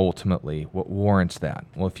is ultimately what warrants that?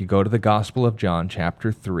 Well, if you go to the Gospel of John,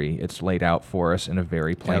 chapter 3, it's laid out for us in a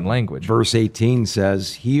very plain language. Verse 18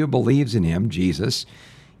 says, "He who believes in him," Jesus,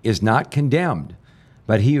 "is not condemned,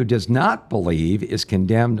 but he who does not believe is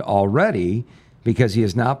condemned already, because he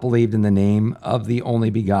has not believed in the name of the only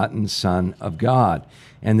begotten Son of God.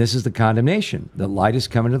 And this is the condemnation, that light has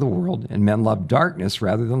come into the world, and men love darkness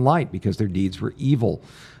rather than light, because their deeds were evil.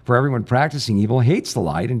 For everyone practicing evil hates the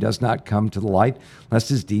light and does not come to the light, lest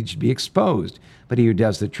his deeds should be exposed. But he who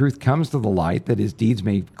does the truth comes to the light, that his deeds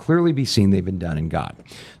may clearly be seen they've been done in God."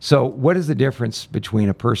 So what is the difference between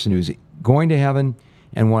a person who's going to heaven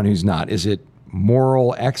and one who's not? Is it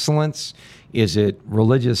moral excellence? Is it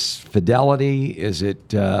religious fidelity? Is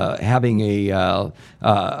it having a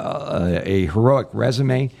heroic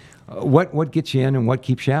resume? What gets you in and what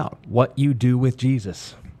keeps you out? What you do with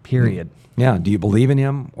Jesus, period. Yeah. Do you believe in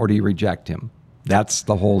him or do you reject him? That's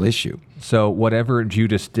the whole issue. So whatever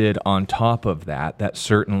Judas did on top of that, that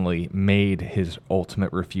certainly made his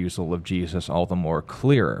ultimate refusal of Jesus all the more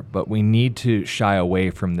clearer. But we need to shy away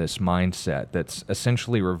from this mindset that's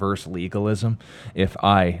essentially reverse legalism. If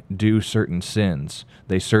I do certain sins,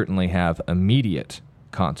 they certainly have immediate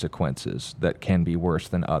consequences that can be worse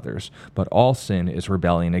than others. But all sin is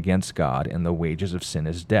rebellion against God, and the wages of sin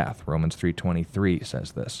is death. Romans 3:23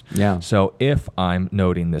 says this. Yeah. So if I'm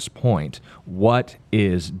noting this point, what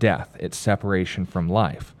is death? It's separation from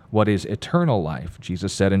life. What is eternal life?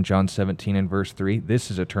 Jesus said in John 17 and verse 3,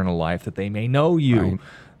 "This is eternal life, that they may know you, right,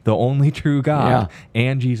 the only true God,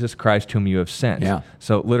 and Jesus Christ whom you have sent." Yeah.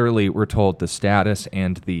 So literally, we're told the status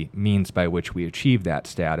and the means by which we achieve that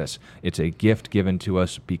status. It's a gift given to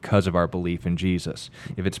us because of our belief in Jesus.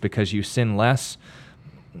 If it's because you sin less,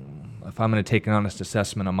 if I'm going to take an honest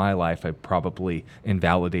assessment of my life, I probably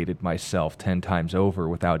invalidated myself 10 times over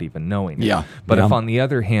without even knowing it. Yeah. But Yeah. if, on the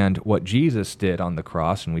other hand, what Jesus did on the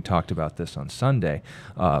cross, and we talked about this on Sunday,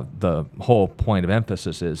 the whole point of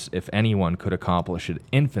emphasis is if anyone could accomplish it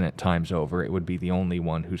infinite times over, it would be the only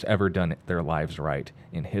one who's ever done their lives right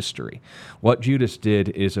in history. What Judas did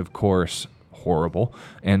is, of course, horrible,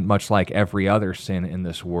 and much like every other sin in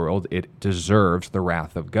this world, it deserves the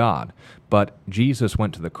wrath of God. But Jesus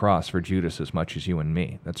went to the cross for Judas as much as you and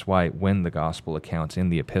me. That's why when the gospel accounts in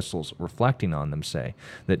the epistles reflecting on them say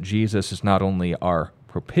that Jesus is not only our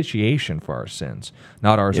propitiation for our sins,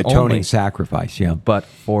 not ours atoning only, sacrifice, but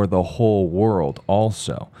for the whole world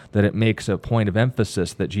also. That it makes a point of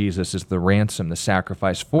emphasis that Jesus is the ransom, the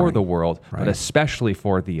sacrifice for the world, but especially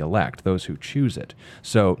for the elect, those who choose it.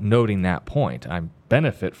 So noting that point, I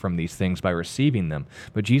benefit from these things by receiving them,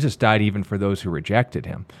 but Jesus died even for those who rejected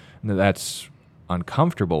him. Now, that's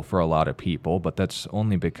uncomfortable for a lot of people, but that's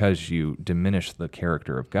only because you diminish the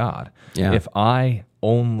character of God. Yeah. If I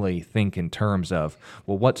only think in terms of,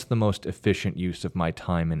 well, what's the most efficient use of my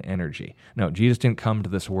time and energy? No, Jesus didn't come to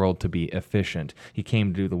this world to be efficient. He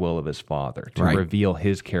came to do the will of his Father, to reveal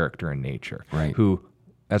his character and nature, who,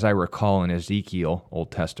 as I recall in Ezekiel, Old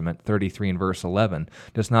Testament, 33 and verse 11,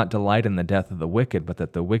 does not delight in the death of the wicked, but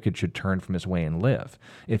that the wicked should turn from his way and live.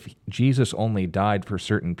 If Jesus only died for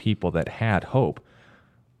certain people that had hope,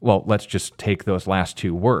 well, let's just take those last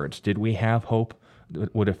two words. Did we have hope?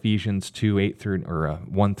 would Ephesians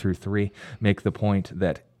 1 through 3 make the point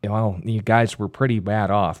that, well, you guys were pretty bad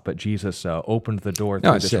off, but Jesus opened the door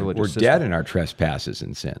through this religious we're system. dead in our trespasses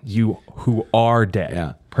and sins. You who are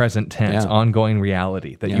dead, present tense, ongoing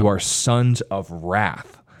reality, that you are sons of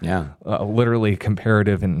wrath. Literally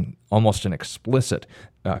comparative and almost an explicit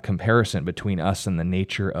comparison between us and the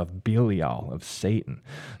nature of Belial, of Satan.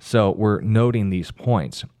 So we're noting these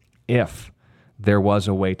points. If there was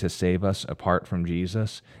a way to save us apart from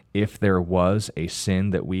Jesus, if there was a sin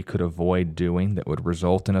that we could avoid doing that would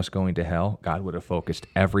result in us going to hell, God would have focused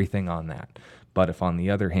everything on that. But if, on the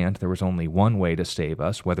other hand, there was only one way to save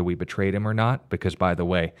us, whether we betrayed him or not, because, by the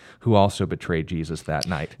way, who also betrayed Jesus that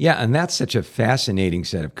night? Yeah, and that's such a fascinating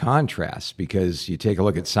set of contrasts, because you take a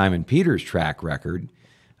look at Simon Peter's track record,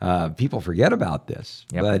 people forget about this,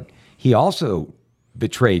 but he also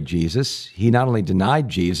betrayed Jesus. He not only denied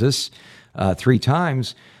Jesus 3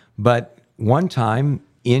 times, but one time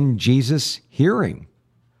in Jesus' hearing,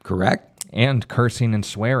 correct? And cursing and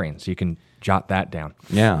swearing, so you can jot that down.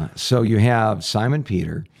 Yeah, so you have Simon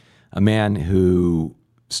Peter, a man who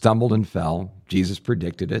stumbled and fell. Jesus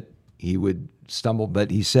predicted it. He would stumble, but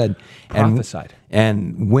he said, prophesied.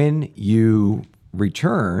 And when you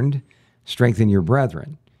returned, strengthen your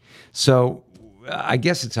brethren. So I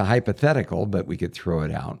guess it's a hypothetical, but we could throw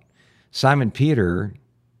it out. Simon Peter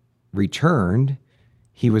returned.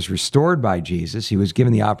 He was restored by Jesus. He was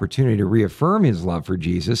given the opportunity to reaffirm his love for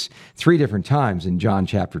Jesus 3 different times in John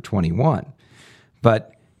chapter 21.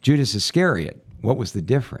 But Judas Iscariot, what was the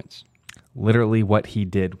difference? Literally what he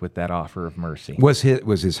did with that offer of mercy. Was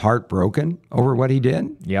his heart broken over what he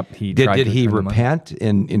did? Yep. Did he repent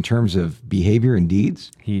in terms of behavior and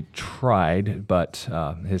deeds? He tried, but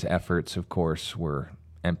his efforts, of course, were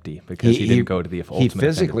empty because he didn't go to the ultimate. He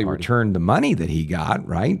physically returned the money that he got,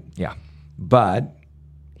 right? Yeah. But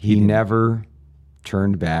he never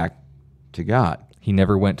turned back to God. He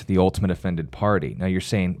never went to the ultimate offended party. Now you're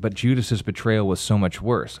saying, but Judas's betrayal was so much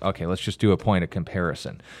worse. Okay, let's just do a point of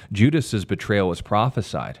comparison. Judas's betrayal was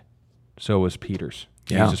prophesied. So was Peter's.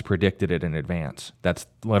 Jesus predicted it in advance. That's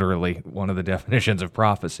literally one of the definitions of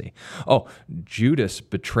prophecy. Oh, Judas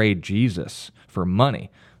betrayed Jesus for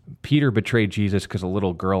money. Peter betrayed Jesus because a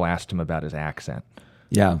little girl asked him about his accent.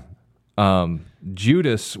 Yeah.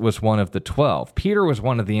 Judas was one of the 12. Peter was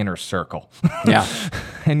one of the inner circle. Yeah.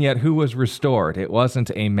 And yet who was restored? It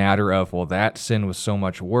wasn't a matter of, well, that sin was so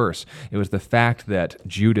much worse. It was the fact that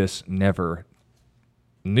Judas never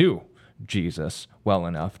knew Jesus well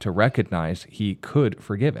enough to recognize he could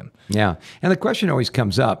forgive him. Yeah. And the question always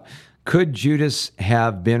comes up, could Judas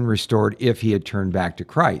have been restored if he had turned back to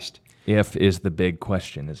Christ? If is the big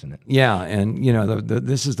question, isn't it? Yeah, and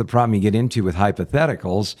this is the problem you get into with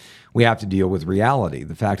hypotheticals. We have to deal with reality.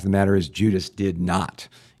 The fact of the matter is Judas did not,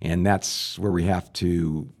 and that's where we have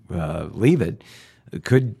to leave it.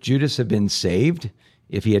 Could Judas have been saved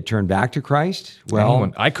if he had turned back to Christ?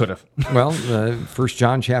 Well, I could have. Well, 1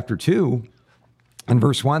 John chapter 2 and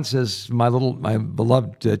verse 1 says, my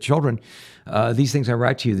beloved children, these things I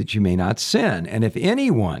write to you that you may not sin. And if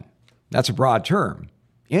anyone, that's a broad term,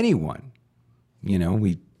 anyone,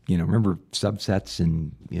 remember subsets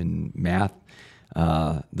in math?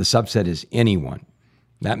 The subset is anyone.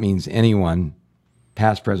 That means anyone,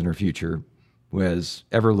 past, present, or future, who has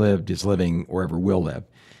ever lived, is living, or ever will live.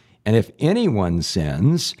 And if anyone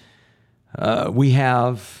sins, we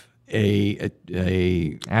have a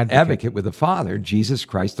advocate with the Father, Jesus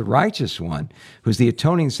Christ, the righteous one, who's the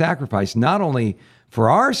atoning sacrifice, not only for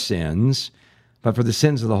our sins, but for the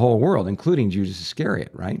sins of the whole world, including Judas Iscariot,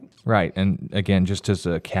 right? Right. And again, just as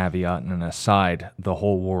a caveat and an aside, the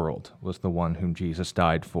whole world was the one whom Jesus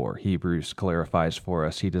died for. Hebrews clarifies for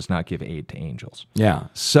us, he does not give aid to angels. Yeah.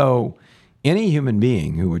 So any human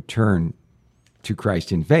being who would turn to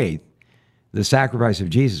Christ in faith, the sacrifice of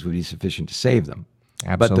Jesus would be sufficient to save them.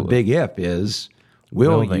 Absolutely. But the big if is,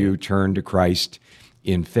 will you turn to Christ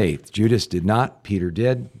in faith? Judas did not, Peter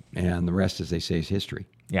did, and the rest, as they say, is history.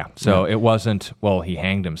 Yeah, so it wasn't, well, he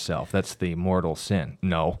hanged himself. That's the mortal sin.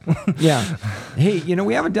 No. Yeah. Hey,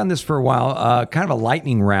 we haven't done this for a while, kind of a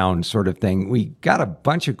lightning round sort of thing. We got a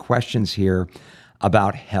bunch of questions here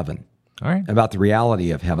about heaven. All right. About the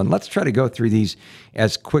reality of heaven. Let's try to go through these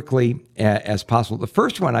as quickly as possible. The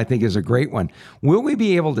first one, I think, is a great one. Will we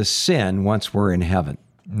be able to sin once we're in heaven?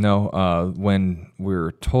 No. When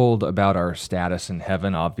we're told about our status in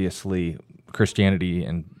heaven, obviously Christianity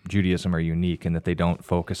and Judaism are unique in that they don't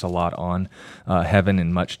focus a lot on heaven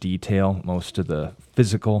in much detail. Most of the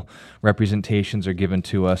physical representations are given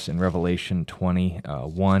to us in Revelation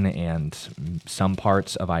 21 and some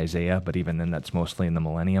parts of Isaiah, but even then that's mostly in the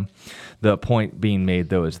millennium. The point being made,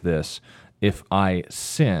 though, is this. if I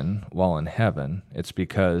sin while in heaven, it's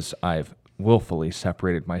because I've willfully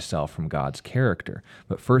separated myself from God's character.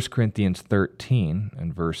 But 1 Corinthians 13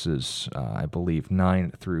 and verses, I believe,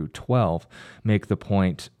 9 through 12 make the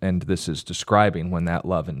point, and this is describing when that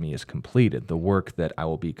love in me is completed, the work that I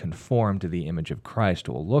will be conformed to the image of Christ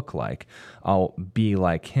will look like. I'll be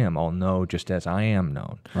like him. I'll know just as I am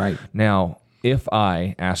known. Right. Now, if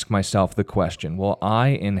I ask myself the question, will I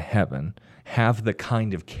in heaven have the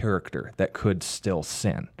kind of character that could still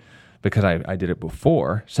sin? Because I did it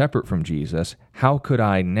before, separate from Jesus, how could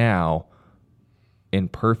I now, in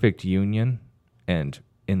perfect union and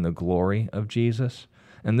in the glory of Jesus?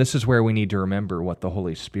 And this is where we need to remember what the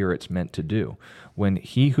Holy Spirit's meant to do. When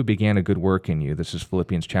he who began a good work in you, this is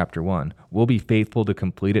Philippians chapter 1, will be faithful to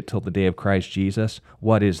complete it till the day of Christ Jesus.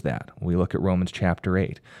 What is that? We look at Romans chapter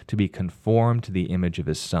 8, to be conformed to the image of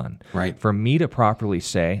his Son. Right. For me to properly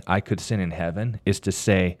say I could sin in heaven is to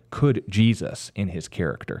say, could Jesus in his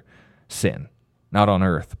character sin, not on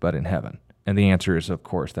earth, but in heaven? And the answer is, of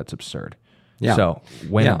course, that's absurd. Yeah. So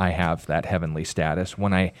when I have that heavenly status,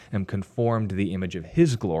 when I am conformed to the image of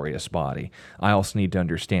his glorious body, I also need to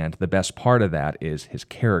understand the best part of that is his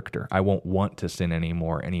character. I won't want to sin any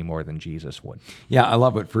more than Jesus would. Yeah, I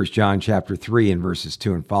love what 1 John chapter 3 and verses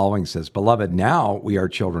 2 and following says. Beloved, now we are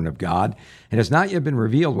children of God. It has not yet been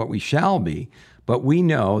revealed what we shall be, but we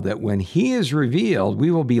know that when he is revealed,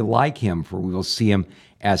 we will be like him, for we will see him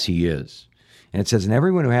as he is. And it says, and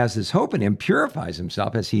everyone who has this hope in him purifies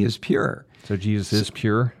himself as he is pure. So Jesus is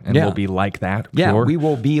pure, and we'll be like that, pure? Yeah, we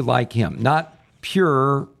will be like him. Not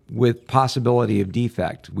pure with possibility of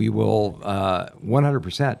defect. We will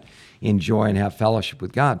 100% enjoy and have fellowship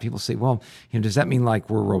with God. People say, well, does that mean like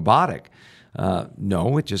we're robotic?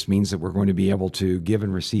 No, it just means that we're going to be able to give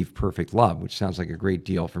and receive perfect love, which sounds like a great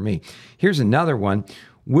deal for me. Here's another one.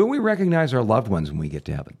 Will we recognize our loved ones when we get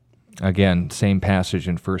to heaven? Again, same passage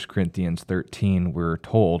in 1 Corinthians 13, we're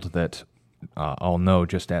told that I'll know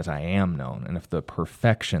just as I am known. And if the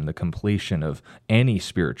perfection, the completion of any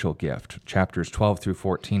spiritual gift, chapters 12 through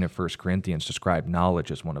 14 of 1 Corinthians describe knowledge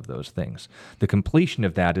as one of those things. The completion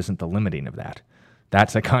of that isn't the limiting of that.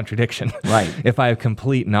 That's a contradiction. Right. If I have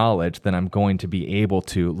complete knowledge, then I'm going to be able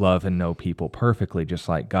to love and know people perfectly, just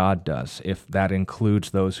like God does. If that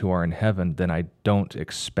includes those who are in heaven, then I don't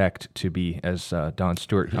expect to be, as Don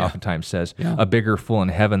Stewart oftentimes says, a bigger fool in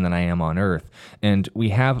heaven than I am on earth. And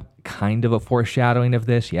we have kind of a foreshadowing of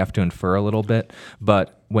this. You have to infer a little bit.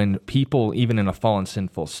 But when people, even in a fallen,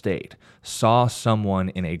 sinful state, saw someone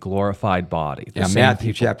in a glorified body.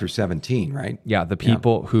 Matthew chapter 17, right? Yeah, the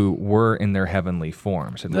people who were in their heavenly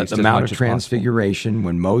forms. The Mount of Transfiguration,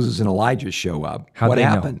 when Moses and Elijah show up. What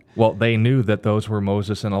happened? Know? Well, they knew that those were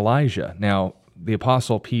Moses and Elijah. Now, the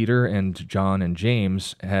Apostle Peter and John and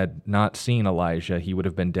James had not seen Elijah. He would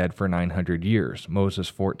have been dead for 900 years.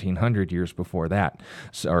 Moses, 1,400 years before that,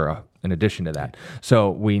 or in addition to that. So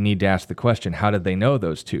we need to ask the question, how did they know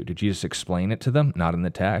those two? Did Jesus explain it to them? Not in the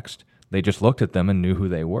text. They just looked at them and knew who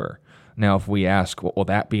they were. Now, if we ask, will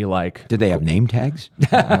that be like... Did they have name tags?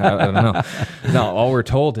 I don't know. No, all we're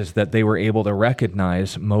told is that they were able to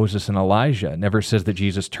recognize Moses and Elijah. It never says that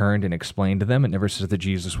Jesus turned and explained to them. It never says that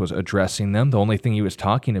Jesus was addressing them. The only thing he was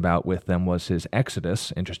talking about with them was his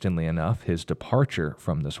exodus, interestingly enough, his departure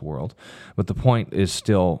from this world. But the point is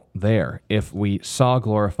still there. If we saw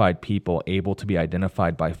glorified people able to be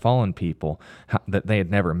identified by fallen people that they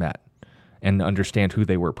had never met, and understand who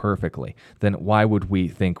they were perfectly, then why would we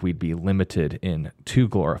think we'd be limited in two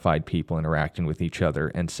glorified people interacting with each other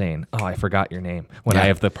and saying, oh, I forgot your name, when I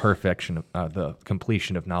have the perfection, the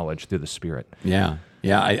completion of knowledge through the Spirit? Yeah,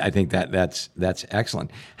 I think that's excellent.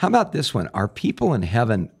 How about this one? Are people in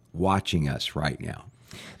heaven watching us right now?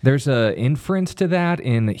 There's an inference to that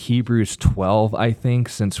in Hebrews 12, I think,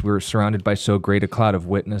 since we're surrounded by so great a cloud of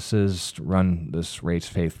witnesses to run this race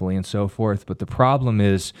faithfully and so forth. But the problem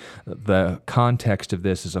is the context of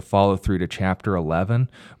this is a follow-through to chapter 11,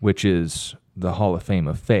 which is the Hall of Fame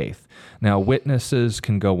of Faith. Now, witnesses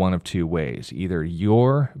can go one of two ways. Either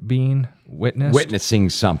you're being witnessing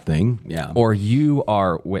something, or you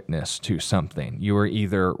are witness to something. You are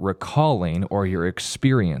either recalling or you're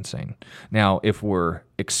experiencing. Now, if we're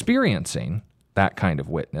experiencing that kind of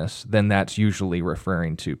witness, then that's usually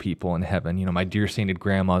referring to people in heaven. You know, my dear sainted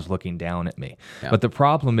grandma's looking down at me. Yeah. But the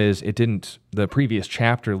problem is the previous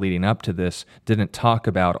chapter leading up to this didn't talk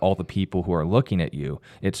about all the people who are looking at you.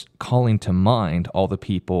 It's calling to mind all the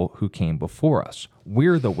people who came before us.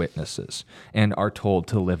 We're the witnesses and are told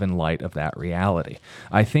to live in light of that reality.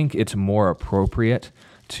 I think it's more appropriate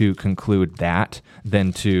to conclude that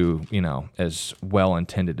than to, as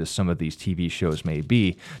well-intended as some of these TV shows may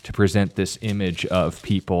be, to present this image of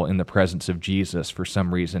people in the presence of Jesus for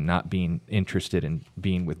some reason not being interested in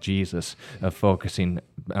being with Jesus, of focusing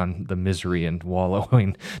on the misery and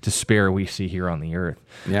wallowing despair we see here on the earth.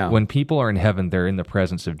 Yeah. When people are in heaven, they're in the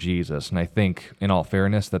presence of Jesus, and I think, in all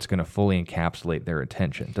fairness, that's going to fully encapsulate their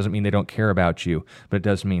attention. Doesn't mean they don't care about you, but it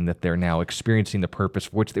does mean that they're now experiencing the purpose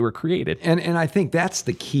for which they were created. And I think that's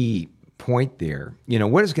the key point there.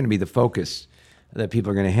 What is going to be the focus that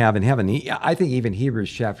people are going to have in heaven? I think even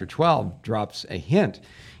Hebrews chapter 12 drops a hint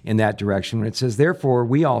in that direction when it says, therefore,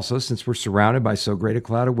 we also, since we're surrounded by so great a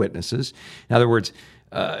cloud of witnesses, in other words,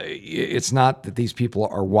 it's not that these people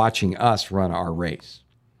are watching us run our race,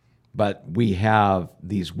 but we have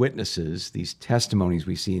these witnesses, these testimonies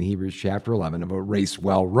we see in Hebrews chapter 11 of a race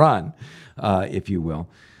well run, if you will.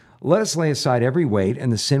 Let us lay aside every weight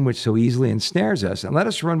and the sin which so easily ensnares us, and let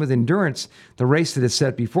us run with endurance the race that is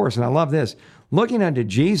set before us. And I love this. Looking unto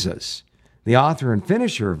Jesus, the author and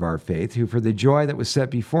finisher of our faith, who for the joy that was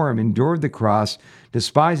set before him endured the cross,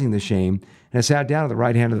 despising the shame, and has sat down at the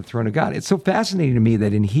right hand of the throne of God. It's so fascinating to me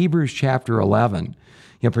that in Hebrews chapter 11,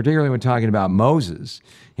 particularly when talking about Moses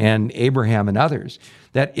and Abraham and others,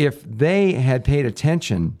 that if they had paid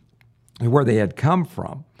attention to where they had come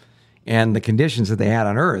from and the conditions that they had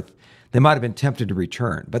on earth, they might have been tempted to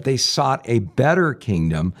return. But they sought a better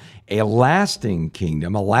kingdom, a lasting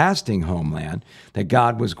homeland that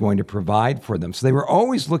God was going to provide for them. So they were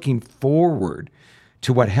always looking forward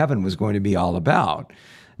to what heaven was going to be all about.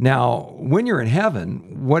 Now, when you're in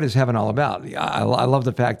heaven, what is heaven all about? I love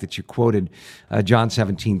the fact that you quoted John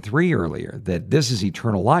 17:3 earlier, that this is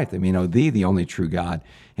eternal life. They may know thee, the only true God,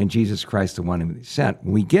 and Jesus Christ, the one whom he sent.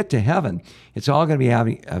 When we get to heaven, it's all going to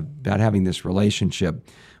be about having this relationship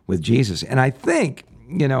with Jesus. And I think,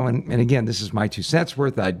 and again, this is my 2 cents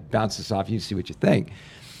worth. I bounce this off you, see what you think.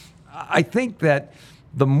 I think that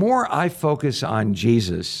the more I focus on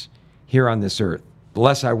Jesus here on this earth, the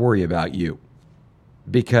less I worry about you.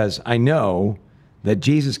 Because I know that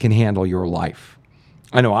Jesus can handle your life.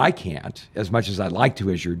 I know I can't as much as I'd like to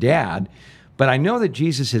as your dad, but I know that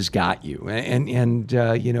Jesus has got you. And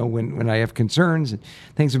when I have concerns and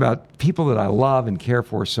things about people that I love and care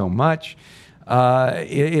for so much,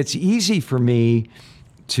 it's easy for me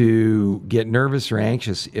to get nervous or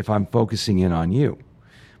anxious if I'm focusing in on you.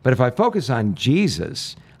 But if I focus on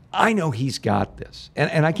Jesus, I know he's got this.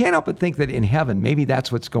 And I can't help but think that in heaven, maybe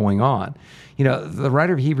that's what's going on. The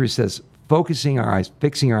writer of Hebrews says, fixing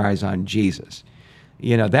our eyes on Jesus.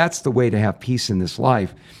 That's the way to have peace in this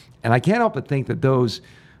life. And I can't help but think that those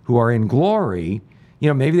who are in glory,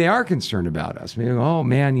 maybe they are concerned about us. Maybe, oh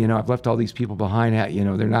man, I've left all these people behind.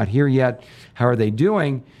 They're not here yet. How are they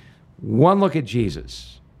doing? One look at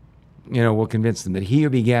Jesus, will convince them that he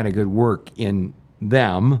who began a good work in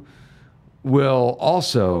them will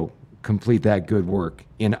also complete that good work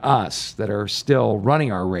in us that are still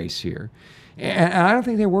running our race here. And I don't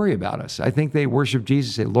think they worry about us. I think they worship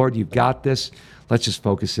Jesus, say, Lord, you've got this. Let's just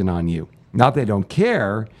focus in on you. Not that they don't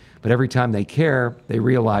care, but every time they care, they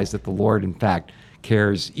realize that the Lord, in fact,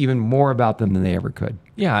 cares even more about them than they ever could.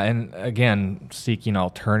 Yeah, and again, seeking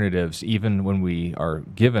alternatives, even when we are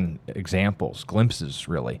given examples, glimpses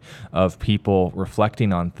really, of people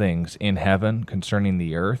reflecting on things in heaven concerning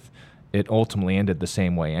the earth, it ultimately ended the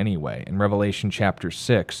same way anyway. In Revelation chapter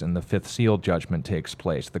 6, and the 5th seal judgment takes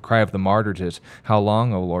place, the cry of the martyrs is, how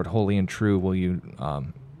long, O Lord, holy and true, will you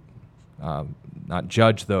not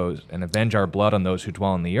judge those and avenge our blood on those who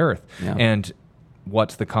dwell on the earth? Yeah. And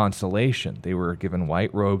what's the consolation? They were given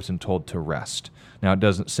white robes and told to rest. Now, it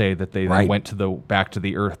doesn't say that they Right. went back to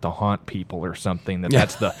the earth to haunt people or something,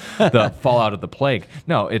 that's the fallout of the plague.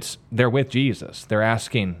 No, they're with Jesus. They're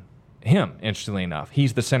asking him, interestingly enough.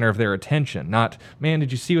 He's the center of their attention, not, man,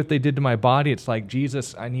 did you see what they did to my body? It's like,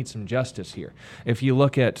 Jesus, I need some justice here. If you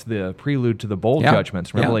look at the prelude to the bowl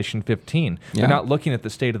judgments, Revelation 15, they're not looking at the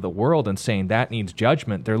state of the world and saying that needs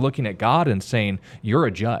judgment. They're looking at God and saying, you're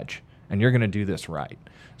a judge, and you're going to do this right.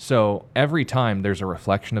 So every time there's a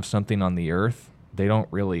reflection of something on the earth, they don't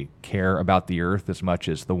really care about the earth as much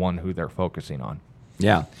as the one who they're focusing on.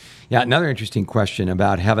 Yeah. Another interesting question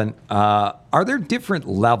about heaven. Are there different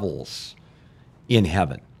levels in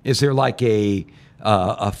heaven? Is there like a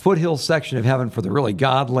foothill section of heaven for the really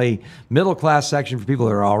godly, middle class section for people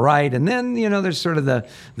that are all right, and then there's sort of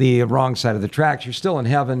the wrong side of the tracks? You're still in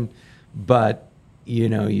heaven, but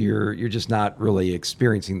you're just not really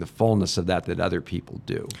experiencing the fullness of that other people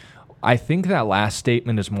do. I think that last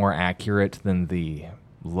statement is more accurate than the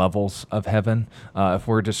levels of heaven. If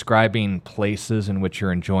we're describing places in which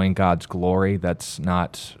you're enjoying God's glory, that's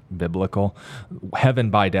not biblical. Heaven,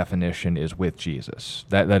 by definition, is with Jesus.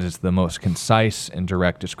 That is the most concise and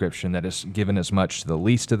direct description that is given as much to the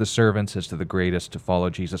least of the servants as to the greatest, to follow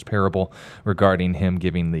Jesus' parable regarding him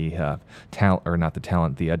giving the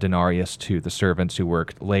denarius to the servants who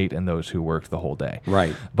worked late and those who worked the whole day.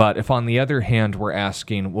 Right. But if on the other hand we're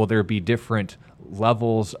asking, will there be different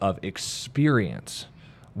levels of experience,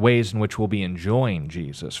 ways in which we'll be enjoying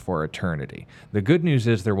Jesus for eternity? The good news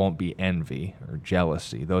is there won't be envy or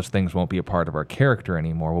jealousy. Those things won't be a part of our character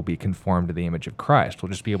anymore. We'll be conformed to the image of Christ. We'll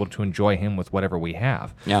just be able to enjoy him with whatever we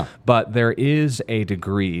have. Yeah. But there is a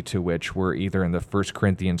degree to which we're either in the 1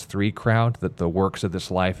 Corinthians 3 crowd, that the works of this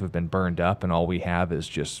life have been burned up and all we have is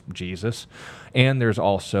just Jesus. And there's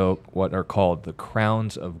also what are called the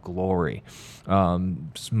crowns of glory,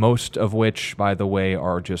 most of which, by the way,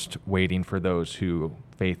 are just waiting for those who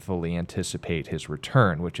faithfully anticipate his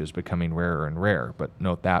return, which is becoming rarer and rarer. But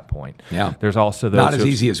note that point. Yeah. There's also those not as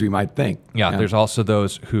easy as we might think. Yeah, there's also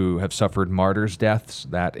those who have suffered martyrs' deaths.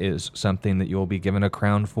 That is something that you'll be given a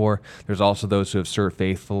crown for. There's also those who have served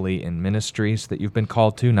faithfully in ministries that you've been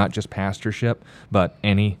called to, not just pastorship, but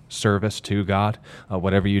any service to God.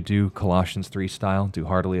 Whatever you do, Colossians 3 style, do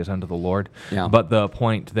heartily as unto the Lord. Yeah. But the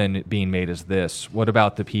point then being made is this: what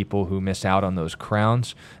about the people who miss out on those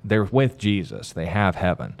crowns? They're with Jesus. They have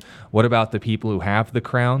heaven. What about the people who have the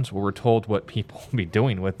crowns? Well, we're told what people will be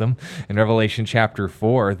doing with them. In Revelation chapter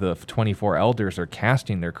 4, the 24 elders are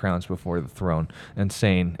casting their crowns before the throne and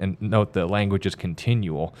saying, and note the language is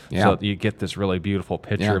continual, so you get this really beautiful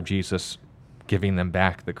picture of Jesus giving them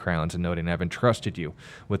back the crowns and noting, I've entrusted you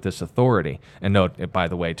with this authority. And note, by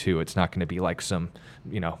the way, too, it's not going to be like some,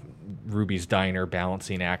 Ruby's Diner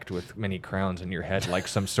balancing act with many crowns in your head, like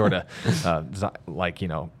some sort of,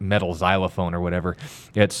 metal xylophone or whatever.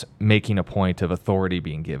 It's making a point of authority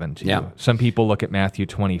being given to you. Some people look at Matthew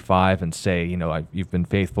 25 and say, you've been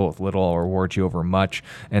faithful with little, I'll reward you over much.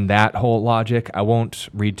 And that whole logic, I won't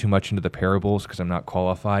read too much into the parables because I'm not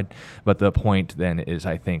qualified, but the point then is,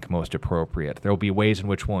 I think, most appropriate. There will be ways in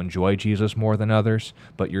which we'll enjoy Jesus more than others,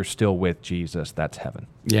 but you're still with Jesus. That's heaven.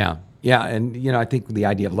 Yeah. Yeah, and I think the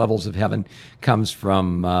idea of levels of heaven comes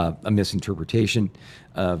from a misinterpretation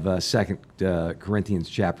of 2 Corinthians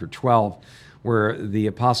chapter 12, where the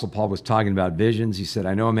Apostle Paul was talking about visions. He said,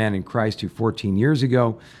 I know a man in Christ who 14 years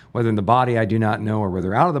ago, whether in the body I do not know, or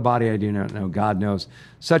whether out of the body I do not know, God knows,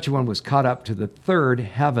 such a one was caught up to the third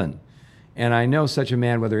heaven. And I know such a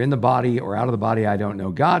man, whether in the body or out of the body I don't know,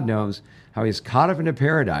 God knows, how he is caught up into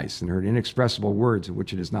paradise and heard inexpressible words of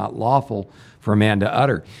which it is not lawful for a man to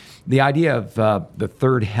utter. The idea of the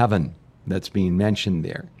third heaven that's being mentioned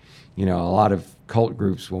there, a lot of cult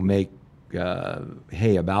groups will make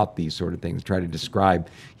hay about these sort of things, try to describe,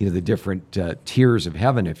 the different tiers of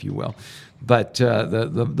heaven, if you will. But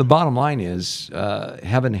the bottom line is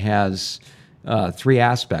heaven has three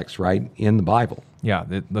aspects, right, in the Bible. Yeah,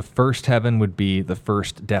 the first heaven would be the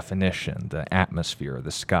first definition, the atmosphere,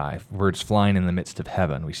 the sky, birds flying in the midst of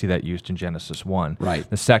heaven. We see that used in Genesis 1. Right.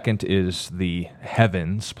 The second is the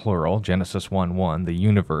heavens, plural, Genesis 1:1, the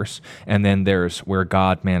universe. And then there's where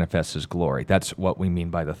God manifests his glory. That's what we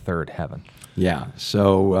mean by the third heaven. Yeah.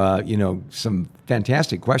 So, some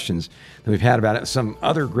fantastic questions that we've had about it. Some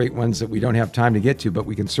other great ones that we don't have time to get to, but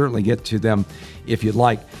we can certainly get to them if you'd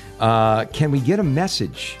like. Can we get a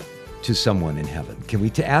message to someone in heaven? Can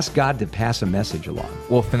we ask God to pass a message along?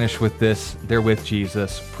 We'll finish with this. They're with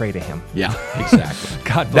Jesus. Pray to him. Yeah, exactly.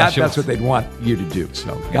 God bless you. That's what they'd want you to do.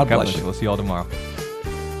 So God bless you. We'll see you all tomorrow.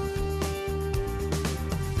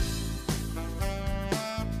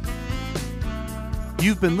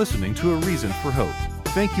 You've been listening to A Reason for Hope.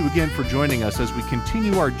 Thank you again for joining us as we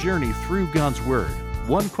continue our journey through God's Word,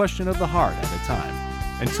 one question of the heart at a time.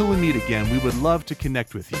 Until we meet again, we would love to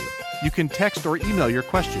connect with you. You can text or email your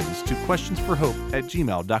questions to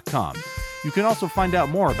questionsforhope@gmail.com. You can also find out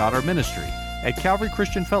more about our ministry at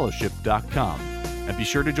calvarychristianfellowship.com. And be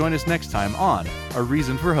sure to join us next time on A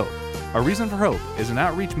Reason for Hope. A Reason for Hope is an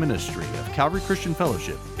outreach ministry of Calvary Christian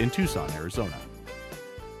Fellowship in Tucson, Arizona.